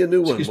about maybe a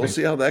new one. We'll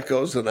see how that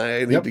goes, and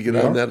I need to get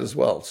on that as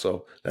well.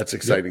 So that's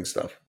exciting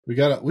stuff. We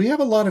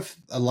have a lot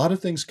of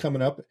things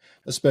coming up,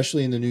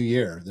 especially in the new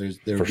year.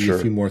 There'll be a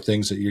few more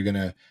things that you're going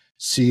to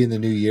see in the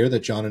new year that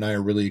John and I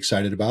are really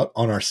excited about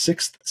on our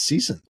 6th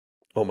season.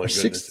 Oh my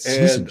goodness.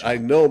 And I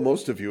know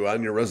most of you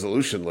on your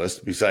resolution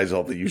list, besides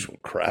all the usual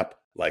crap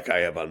like I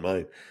have on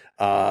mine,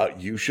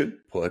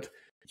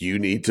 you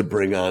need to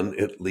bring on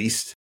at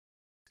least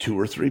 2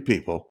 or 3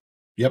 people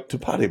to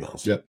Potty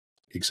Mouse. Yep,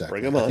 exactly.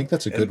 Bring them on. I think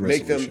that's a good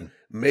resolution.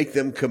 Make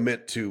them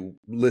commit to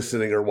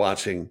listening or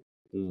watching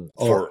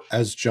Or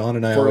as John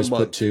and I always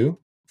put too,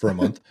 for a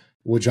month.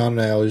 Well, John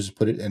and I always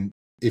put it, and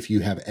if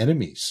you have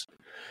enemies,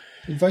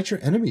 invite your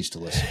enemies to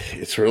listen.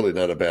 It's really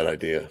not a bad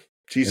idea.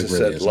 Jesus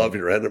really said, love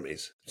your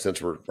enemies,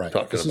 since we're talking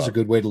about this is a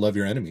good way to love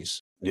your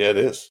enemies. Yeah, it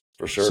is,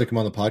 for sure. Stick them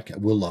on the podcast.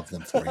 We'll love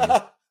them for you.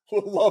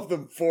 We'll love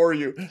them for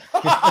you.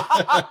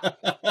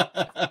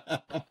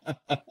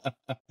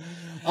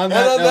 On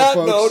that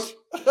note, folks,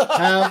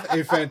 have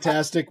a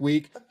fantastic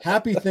week.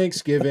 Happy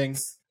Thanksgiving.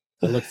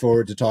 I look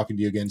forward to talking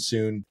to you again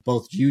soon,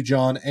 both you,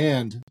 John,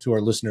 and to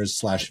our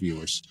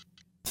listeners/viewers.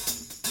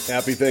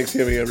 Happy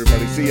Thanksgiving,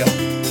 everybody. See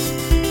ya.